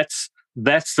 That's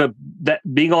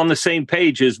being on the same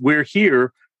page is, we're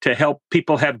here to help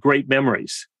people have great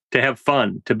memories, to have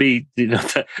fun, to be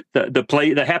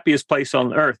the happiest place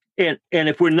on earth. And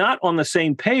if we're not on the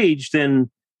same page, then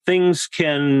things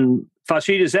can.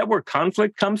 Fashid, is that where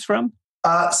conflict comes from?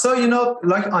 So,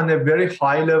 like on a very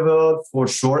high level, for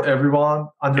sure, everyone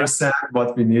understand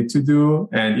what we need to do.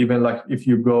 And even like if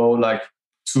you go like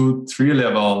 2-3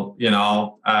 level,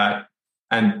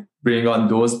 and bring on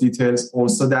those details,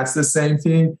 also that's the same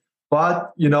thing.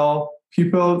 But,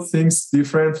 people think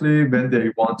differently when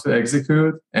they want to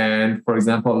execute. And for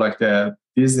example, like the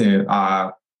Disney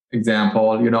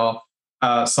example,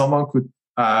 someone could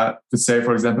say,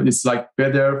 for example, it's like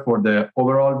better for the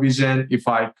overall vision if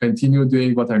I continue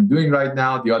doing what I'm doing right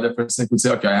now. The other person could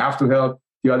say, okay, I have to help.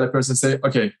 The other person say,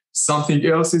 okay, something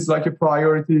else is like a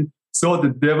priority. So the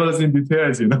devil is in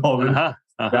details,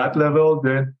 that level,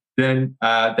 then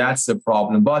that's the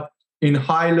problem. But in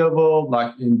high level,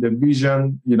 like in the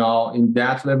vision, in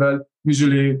that level,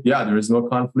 usually, there is no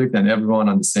conflict and everyone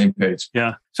on the same page.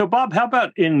 Yeah. So Bob, how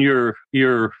about in your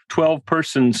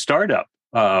 12-person startup?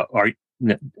 I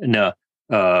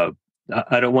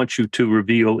don't want you to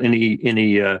reveal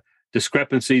any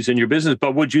discrepancies in your business,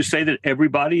 but would you say that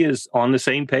everybody is on the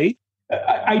same page?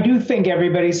 I do think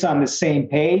everybody's on the same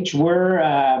page. We're,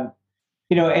 at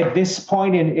this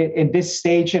point in this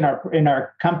stage in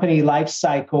our company life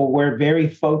cycle, we're very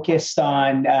focused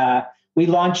on. We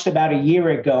launched about a year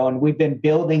ago, and we've been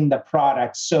building the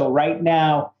product. So right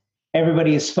now,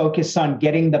 everybody is focused on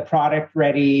getting the product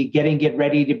ready, getting it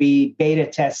ready to be beta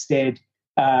tested.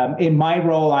 In my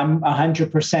role, I'm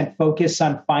 100% focused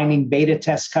on finding beta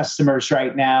test customers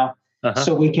right now.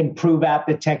 So we can prove out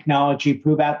the technology,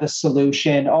 prove out the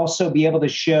solution, also be able to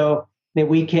show that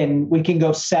we can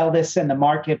go sell this in the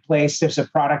marketplace. There's a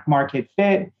product market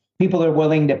fit. People are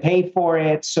willing to pay for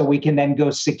it. So we can then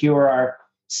go secure our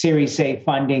Series A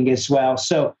funding as well.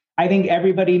 So I think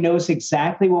everybody knows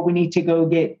exactly what we need to go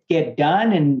get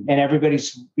done, and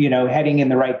everybody's heading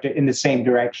in the same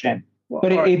direction.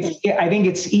 But I think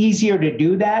it's easier to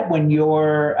do that when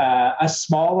you're a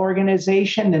small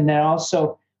organization, and then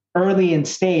also early in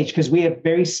stage, because we have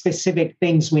very specific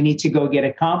things we need to go get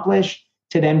accomplished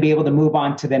to then be able to move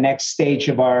on to the next stage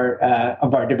of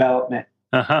our development.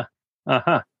 All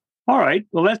right.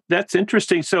 Well, that's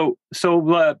interesting. So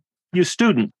you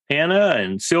student Anna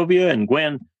and Sylvia and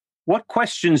Gwen, what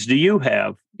questions do you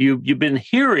have? You've been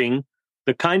hearing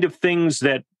the kind of things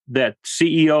that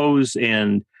CEOs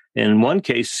and, in one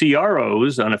case,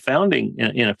 CROs on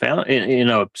in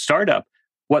a startup,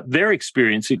 what they're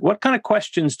experiencing. What kind of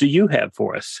questions do you have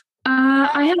for us?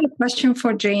 I have a question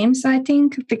for James, I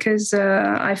think, because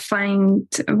I find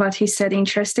what he said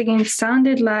interesting. It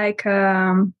sounded like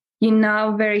you're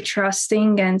now very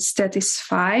trusting and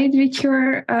satisfied with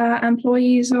your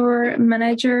employees or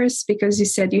managers, because you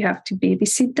said you have to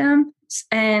babysit them.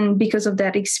 And because of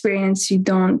that experience, you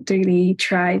don't really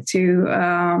try to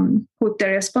put the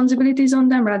responsibilities on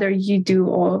them. Rather, you do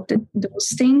all of those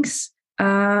things.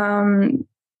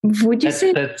 Would you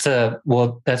say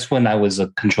that's when I was a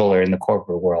controller in the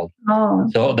corporate world. Oh,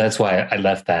 So that's why I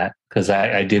left that, because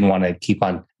I didn't want to keep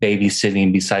on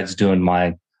babysitting besides doing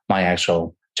my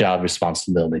actual job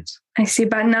responsibilities. I see.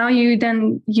 But now you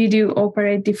do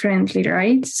operate differently,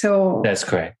 right? So that's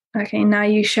correct. Okay, now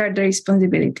you share the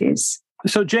responsibilities.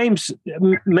 So, James,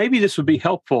 maybe this would be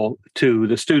helpful to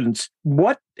the students.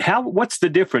 What's the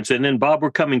difference? And then, Bob, we're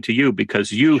coming to you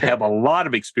because you have a lot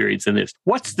of experience in this.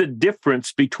 What's the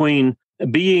difference between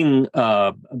being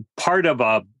part of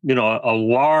a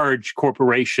large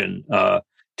corporation,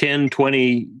 10,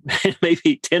 20,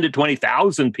 maybe 10 to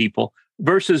 20,000 people,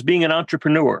 versus being an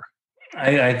entrepreneur?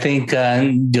 I think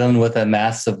dealing with a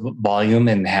massive volume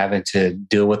and having to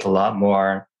deal with a lot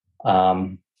more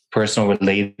personal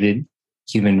related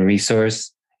human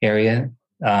resource area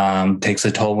takes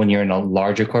a toll when you're in a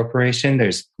larger corporation.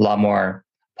 There's a lot more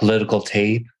political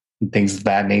tape and things of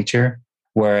that nature.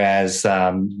 Whereas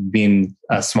being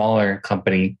a smaller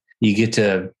company, you get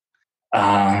to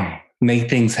make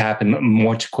things happen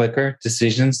much quicker.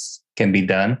 Decisions can be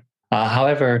done.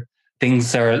 However,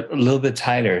 things are a little bit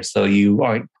tighter. So you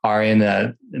are in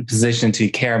a position to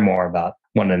care more about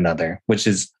one another, which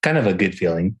is kind of a good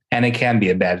feeling. And it can be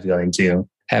a bad feeling too,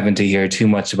 having to hear too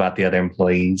much about the other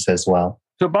employees as well.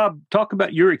 So, Bob, talk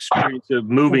about your experience of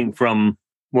moving from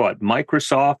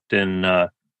Microsoft, and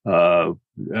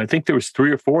I think there was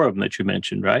 3 or 4 of them that you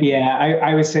mentioned, right? Yeah,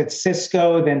 I was at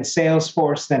Cisco, then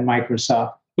Salesforce, then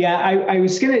Microsoft. Yeah, I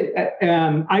was going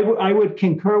to, I would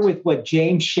concur with what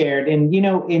James shared. And,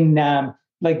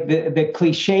 like the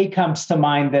cliche comes to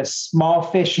mind, the small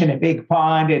fish in a big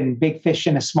pond and big fish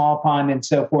in a small pond and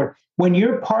so forth. When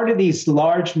you're part of these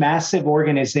large, massive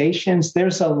organizations,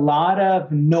 there's a lot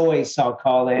of noise, I'll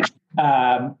call it.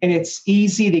 And it's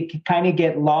easy to kind of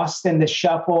get lost in the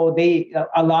shuffle.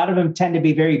 A lot of them tend to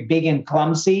be very big and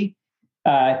clumsy.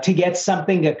 To get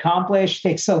something accomplished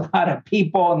takes a lot of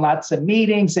people and lots of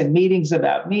meetings and meetings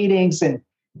about meetings and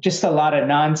just a lot of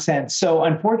nonsense. So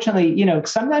unfortunately,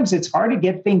 sometimes it's hard to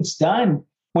get things done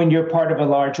when you're part of a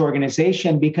large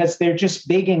organization because they're just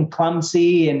big and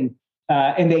clumsy and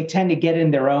they tend to get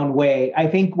in their own way. I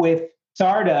think with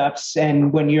startups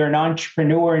and when you're an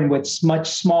entrepreneur and with much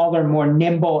smaller, more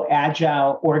nimble,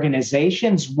 agile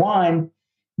organizations, one,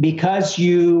 because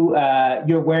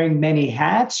you're wearing many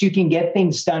hats, you can get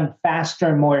things done faster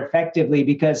and more effectively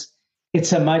because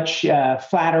it's a much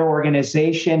flatter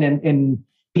organization and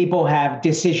people have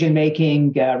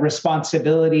decision-making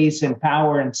responsibilities and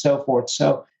power and so forth.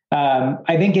 So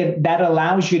I think that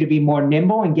allows you to be more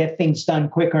nimble and get things done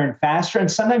quicker and faster. And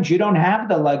sometimes you don't have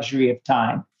the luxury of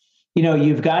time.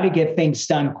 You've got to get things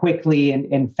done quickly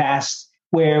and fast.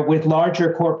 Where with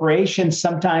larger corporations,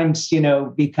 sometimes,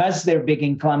 because they're big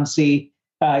and clumsy,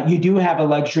 you do have a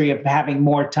luxury of having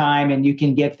more time and you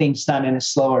can get things done in a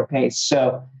slower pace.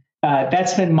 So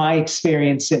that's been my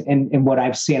experience in what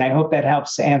I've seen. I hope that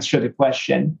helps answer the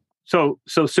question. So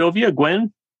Sylvia,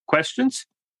 Gwen, questions?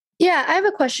 Yeah, I have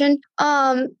a question.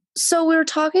 So we were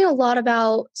talking a lot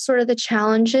about sort of the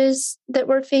challenges that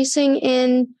we're facing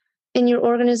in your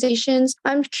organizations.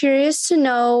 I'm curious to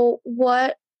know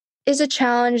what is a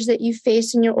challenge that you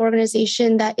face in your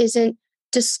organization that isn't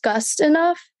discussed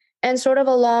enough? And sort of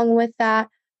along with that,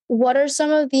 what are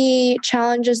some of the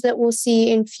challenges that we'll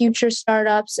see in future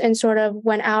startups and sort of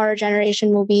when our generation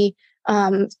will be,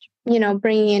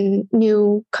 bringing in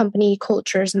new company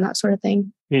cultures and that sort of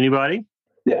thing? Anybody?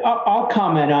 I'll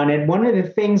comment on it. One of the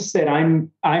things that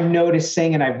I'm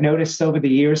noticing, and I've noticed over the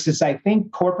years, is I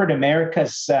think corporate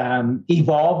America's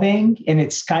evolving, and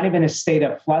it's kind of in a state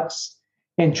of flux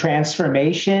and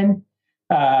transformation.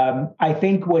 I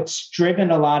think what's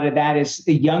driven a lot of that is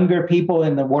the younger people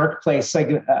in the workplace.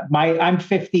 Like I'm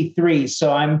 53,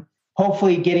 so I'm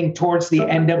hopefully getting towards the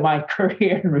end of my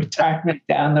career and retirement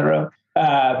down the road.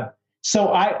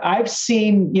 So I've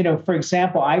seen, for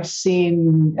example, I've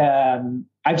seen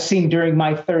during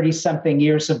my 30-something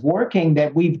years of working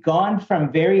that we've gone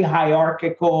from very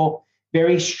hierarchical,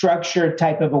 very structured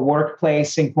type of a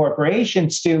workplace in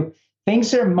corporations to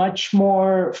things are much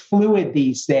more fluid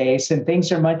these days, and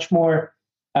things are much more,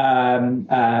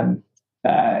 things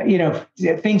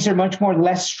are much more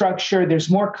less structured. There's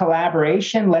more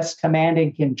collaboration, less command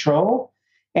and control.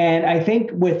 And I think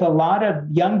with a lot of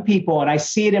young people, and I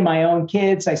see it in my own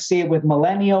kids, I see it with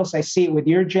millennials, I see it with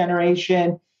your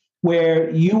generation,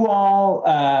 where you all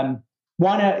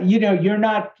want to,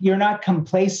 you're not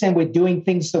complacent with doing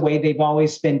things the way they've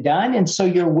always been done. And so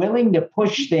you're willing to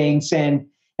push things and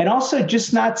also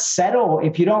just not settle.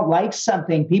 If you don't like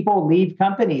something, people leave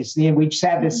companies. We just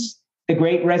had the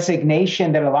great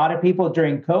resignation that a lot of people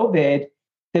during COVID,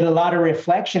 did a lot of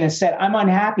reflection and said, I'm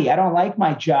unhappy. I don't like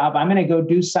my job. I'm going to go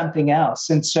do something else.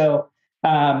 And so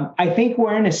I think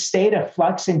we're in a state of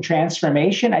flux and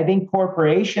transformation. I think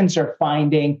corporations are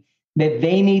finding that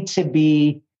they need to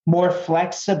be more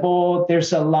flexible.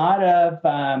 There's a lot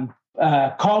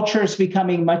of cultures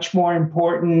becoming much more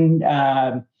important.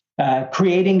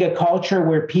 Creating a culture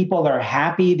where people are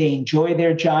happy, they enjoy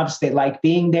their jobs, they like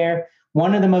being there.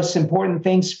 One of the most important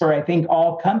things for, I think,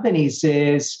 all companies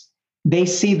is they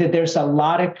see that there's a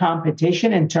lot of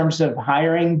competition in terms of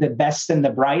hiring the best and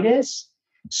the brightest.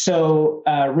 So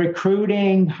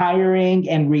recruiting, hiring,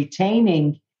 and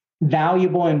retaining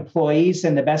valuable employees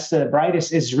and the best of the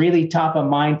brightest is really top of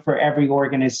mind for every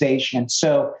organization.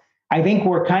 So I think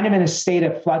we're kind of in a state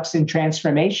of flux and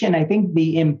transformation. I think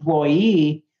the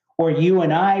employee, or you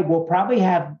and I, will probably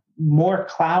have more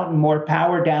clout and more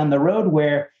power down the road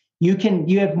where you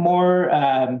have more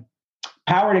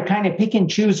power to kind of pick and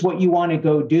choose what you want to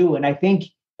go do. And I think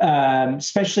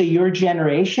especially your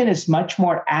generation is much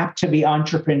more apt to be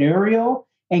entrepreneurial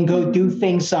and go do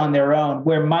things on their own.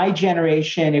 Where my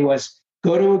generation, it was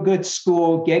go to a good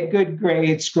school, get good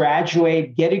grades,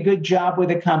 graduate, get a good job with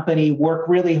a company, work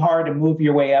really hard and move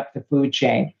your way up the food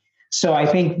chain. So I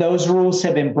think those rules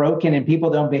have been broken and people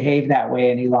don't behave that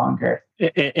way any longer.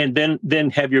 And then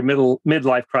have your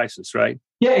midlife crisis, right?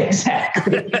 Yeah,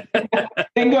 exactly.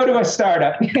 Then go to a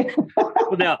startup.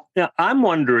 Well, now I'm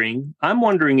wondering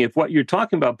if what you're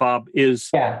talking about, Bob,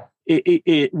 is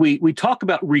we talk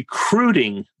about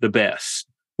recruiting the best,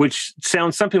 which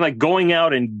sounds something like going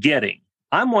out and getting.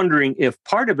 I'm wondering if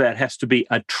part of that has to be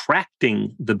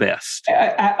attracting the best.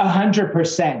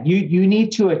 100%. You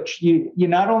need to you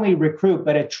not only recruit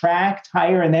but attract,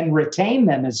 hire, and then retain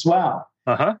them as well.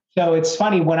 Uh-huh. So it's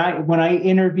funny when I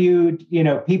interviewed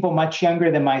people much younger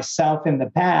than myself in the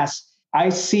past, I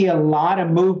see a lot of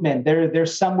movement. They're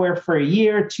somewhere for a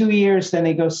year, 2 years, then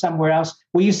they go somewhere else.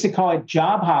 We used to call it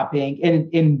job hopping,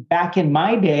 and back in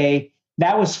my day,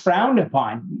 that was frowned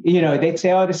upon. They'd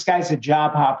say, "Oh, this guy's a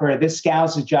job hopper. This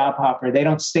gal's a job hopper. They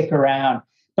don't stick around."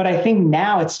 But I think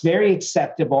now it's very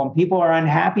acceptable, and people are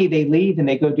unhappy. They leave and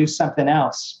they go do something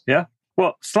else. Yeah.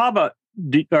 Well, Slava,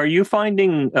 are you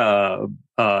finding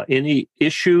any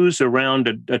issues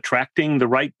around attracting the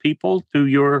right people to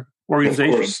your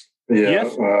organization? Of course. Yeah.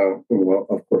 Yes? Well,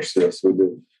 of course, yes, we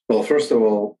do. Well, first of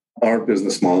all, our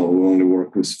business model, we only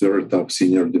work with very top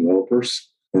senior developers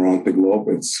around the globe.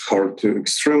 It's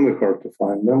extremely hard to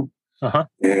find them,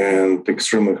 and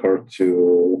extremely hard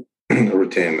to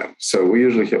retain them. So we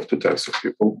usually have two types of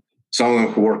people. Some of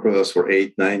them who work with us for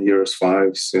 8, 9 years,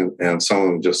 5, and some of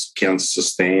them just can't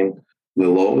sustain the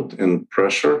load and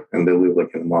pressure, and they leave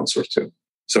like in a month or two.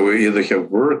 So we either have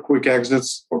very quick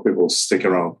exits or people stick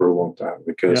around for a long time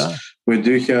because we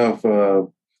do have,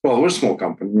 we're a small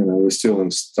company, we're still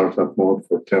in startup mode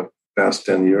for the past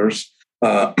 10 years.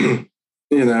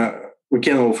 We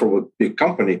can't offer what big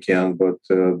company can, but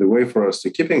the way for us to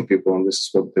keeping people, and this is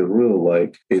what they really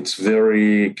like, it's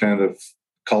very kind of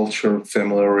culture,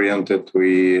 family oriented.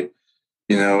 We,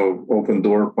 open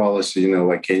door policy,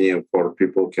 like any of our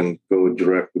people can go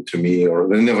directly to me, or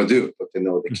they never do, but they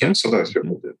know they can. Sometimes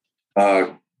people do.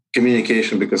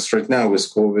 Communication, because right now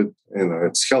with COVID,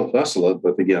 it's helped us a lot,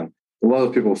 but again, a lot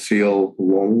of people feel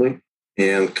lonely,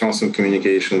 and constant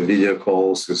communication, video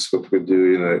calls is what we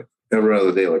do, every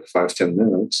other day, like 5-10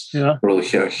 minutes, really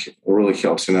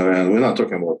helps, and we're not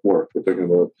talking about work. We're talking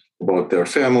about their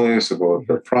families, about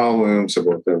their problems,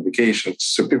 about their vacations.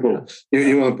 So people,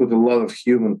 you want to put a lot of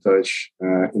human touch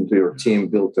into your team,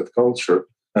 build that culture,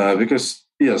 because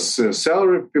yes,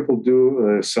 salary people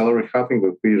do salary hopping,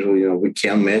 but we usually, we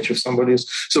can match if somebody is.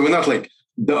 So we're not like,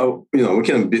 we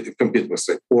can compete with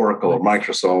like Oracle or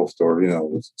Microsoft or,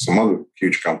 some other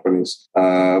huge companies.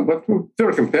 But we're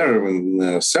very competitive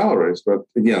in salaries. But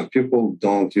again, people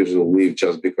don't usually leave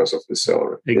just because of the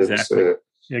salary. Exactly.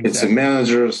 It's the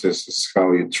managers. This is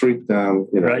how you treat them.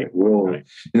 We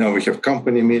have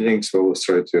company meetings where we'll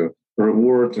try to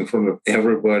reward in front of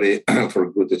everybody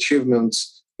for good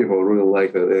achievements. People really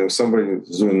like that. If somebody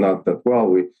is doing not that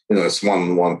well, it's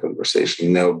one-on-one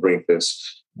conversation. Bring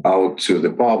this out to the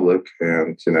public,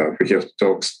 and if we have to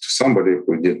talk to somebody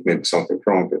who did maybe something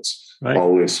wrong, it's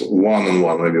always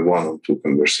one-on-one, maybe 1-on-2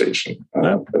 conversation.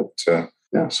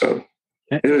 So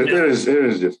it is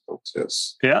difficult.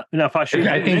 Yes. Yeah. Now, I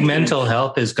think mental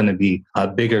health is going to be a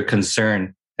bigger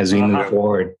concern as we move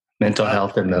forward. Mental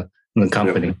health in the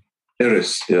company. Yeah. It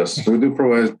is. Yes, we do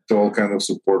provide all kind of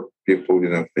support people.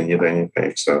 If they need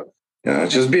anything. So.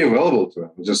 Just be available to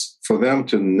them. Just for them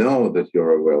to know that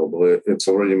you're available, it's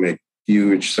already made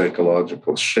huge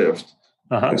psychological shift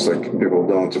It's like people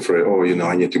don't afraid,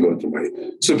 I need to go to my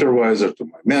supervisor, to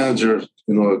my manager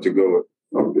in order to go.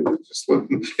 Just let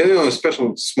them,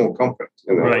 especially small companies.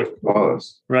 Right.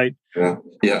 Right. Yeah.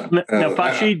 Yeah. Now,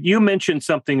 Fashid, you mentioned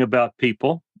something about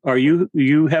people. Are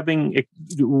you having,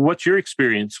 what's your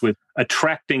experience with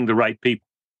attracting the right people?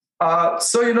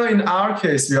 So, in our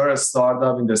case, we are a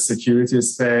startup in the security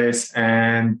space,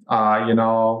 and,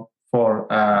 for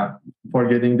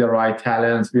getting the right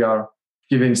talent, we are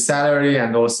giving salary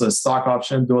and also stock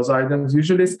option. Those items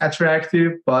usually is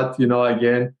attractive, but,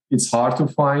 again, it's hard to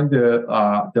find the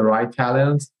right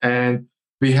talent. And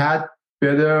we had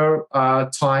better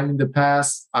time in the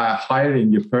past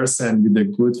hiring a person with a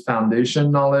good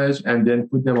foundation knowledge and then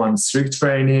put them on strict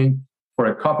training for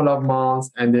a couple of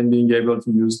months, and then being able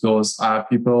to use those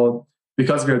people,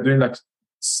 because we are doing like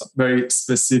very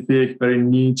specific, very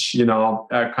niche,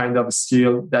 kind of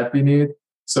skill that we need.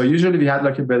 So usually we had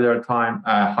like a better time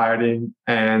hiring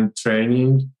and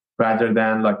training rather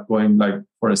than like going like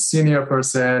for a senior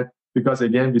person, because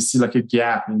again, we see like a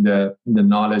gap in the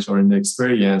knowledge or in the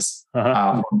experience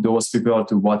from those people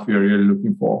to what we are really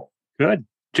looking for. Good.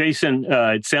 Jason,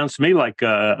 it sounds to me like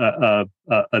a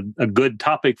good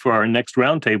topic for our next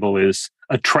roundtable is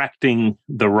attracting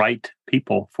the right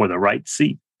people for the right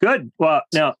seat. Good. Well,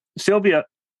 now, Sylvia,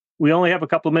 we only have a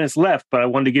couple of minutes left, but I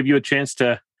wanted to give you a chance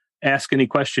to ask any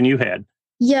question you had.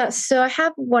 Yes. So I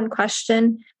have one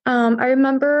question. I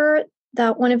remember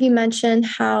that one of you mentioned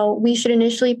how we should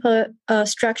initially put a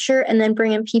structure and then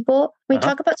bring in people. When we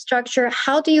talk about structure,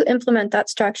 how do you implement that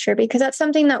structure? Because that's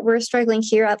something that we're struggling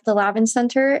here at the Lavin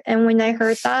Center. And when I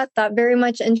heard that very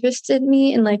much interested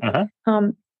me in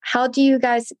how do you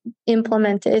guys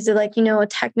implement it? Is it like, a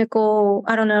technical,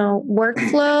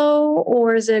 workflow,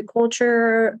 or is it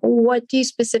culture? What do you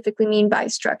specifically mean by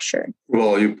structure?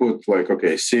 Well, you put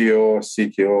CEO,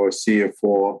 CTO,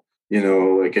 CFO,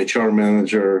 like HR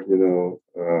manager,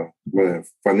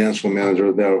 financial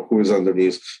manager there who is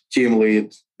underneath, team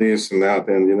lead, this and that.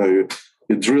 And, you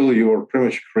are pretty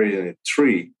much creating a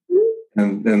tree,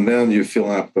 and then you fill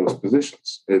up those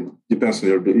positions. It depends on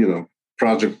your,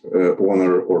 project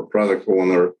owner or product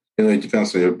owner. It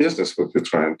depends on your business, what you're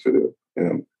trying to do.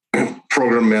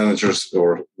 Program managers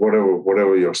or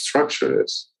whatever your structure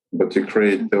is. But you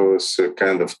create those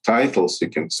kind of titles, you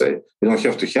can say. You don't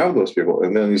have to have those people.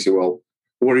 And then you say, well,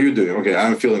 what are you doing? Okay,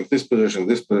 I'm filling this position,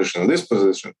 this position, and this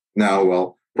position. Now,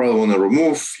 well, probably want to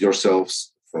remove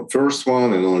yourselves from first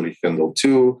one and only handle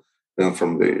two. Then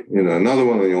from the, another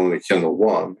one, and you only handle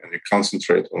one. And you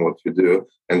concentrate on what you do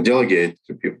and delegate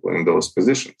to people in those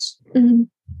positions.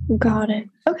 Mm-hmm. Got it.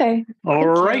 Okay. All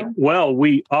right. Well,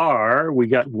 we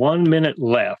got 1 minute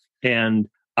left. And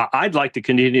I'd like to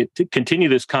continue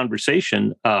this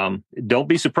conversation. Don't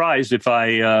be surprised if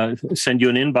I send you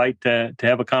an invite to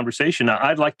have a conversation.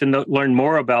 I'd like to learn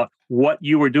more about what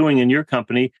you were doing in your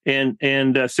company.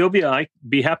 And Sylvia, I'd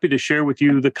be happy to share with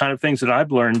you the kind of things that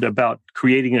I've learned about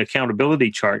creating an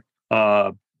accountability chart.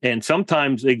 And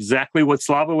sometimes exactly what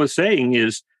Slava was saying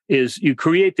is you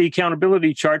create the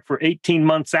accountability chart for 18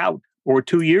 months out or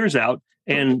 2 years out,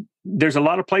 and there's a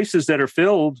lot of places that are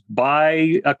filled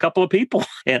by a couple of people.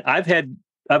 And I've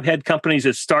had companies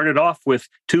that started off with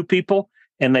 2 people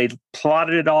and they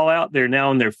plotted it all out. They're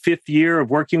now in their 5th year of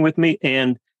working with me,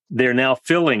 and they're now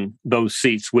filling those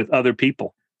seats with other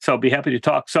people. So I'll be happy to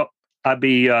talk. So I'd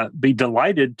be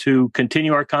delighted to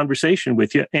continue our conversation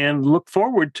with you, and look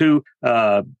forward to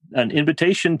an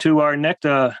invitation to our next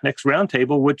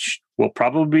roundtable, which will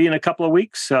probably be in a couple of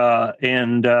weeks.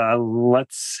 And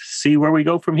let's see where we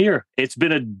go from here. It's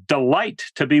been a delight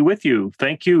to be with you.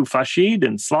 Thank you, Fashid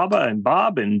and Slava and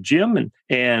Bob and Jim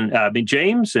and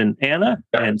James and Anna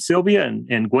and Sylvia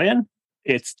and Gwen.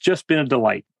 It's just been a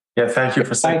delight. Yeah, thank you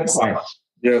for saying this.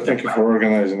 Yeah, thank you for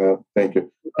organizing that. Thank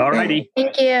you. All righty.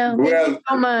 Thank you. Thank you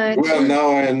so much. Well,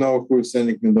 now I know who's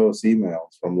sending me those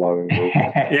emails from Loving Group.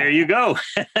 There you go.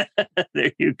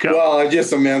 There you go. Well, I did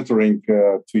some mentoring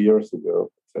 2 years ago.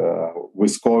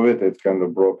 With COVID, it kind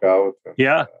of broke out.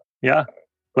 Yeah.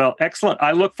 Well, excellent.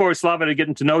 I look forward, Slava, to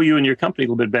getting to know you and your company a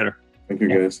little bit better. Thank you,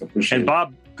 guys. I appreciate it. And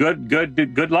Bob,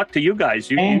 good luck to you guys.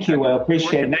 Thank you. Well,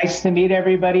 appreciate it. Nice to meet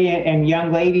everybody. And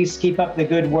young ladies, keep up the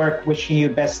good work. Wishing you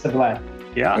best of luck.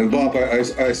 Yeah. And Bob,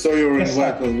 I saw your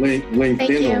invite on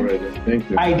LinkedIn already. Thank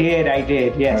you. I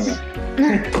did. Yes.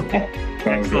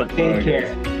 Excellent. Take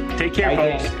care. Take care,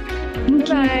 Bye,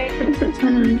 folks.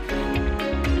 Bye.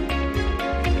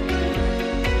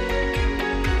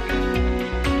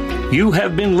 You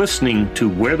have been listening to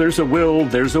Where There's a Will,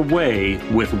 There's a Way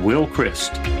with Will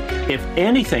Christ. If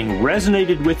anything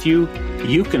resonated with you,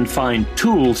 you can find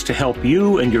tools to help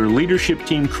you and your leadership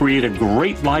team create a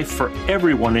great life for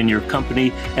everyone in your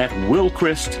company at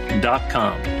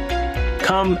willchrist.com.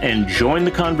 Come and join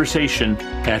the conversation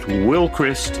at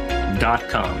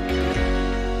willchrist.com.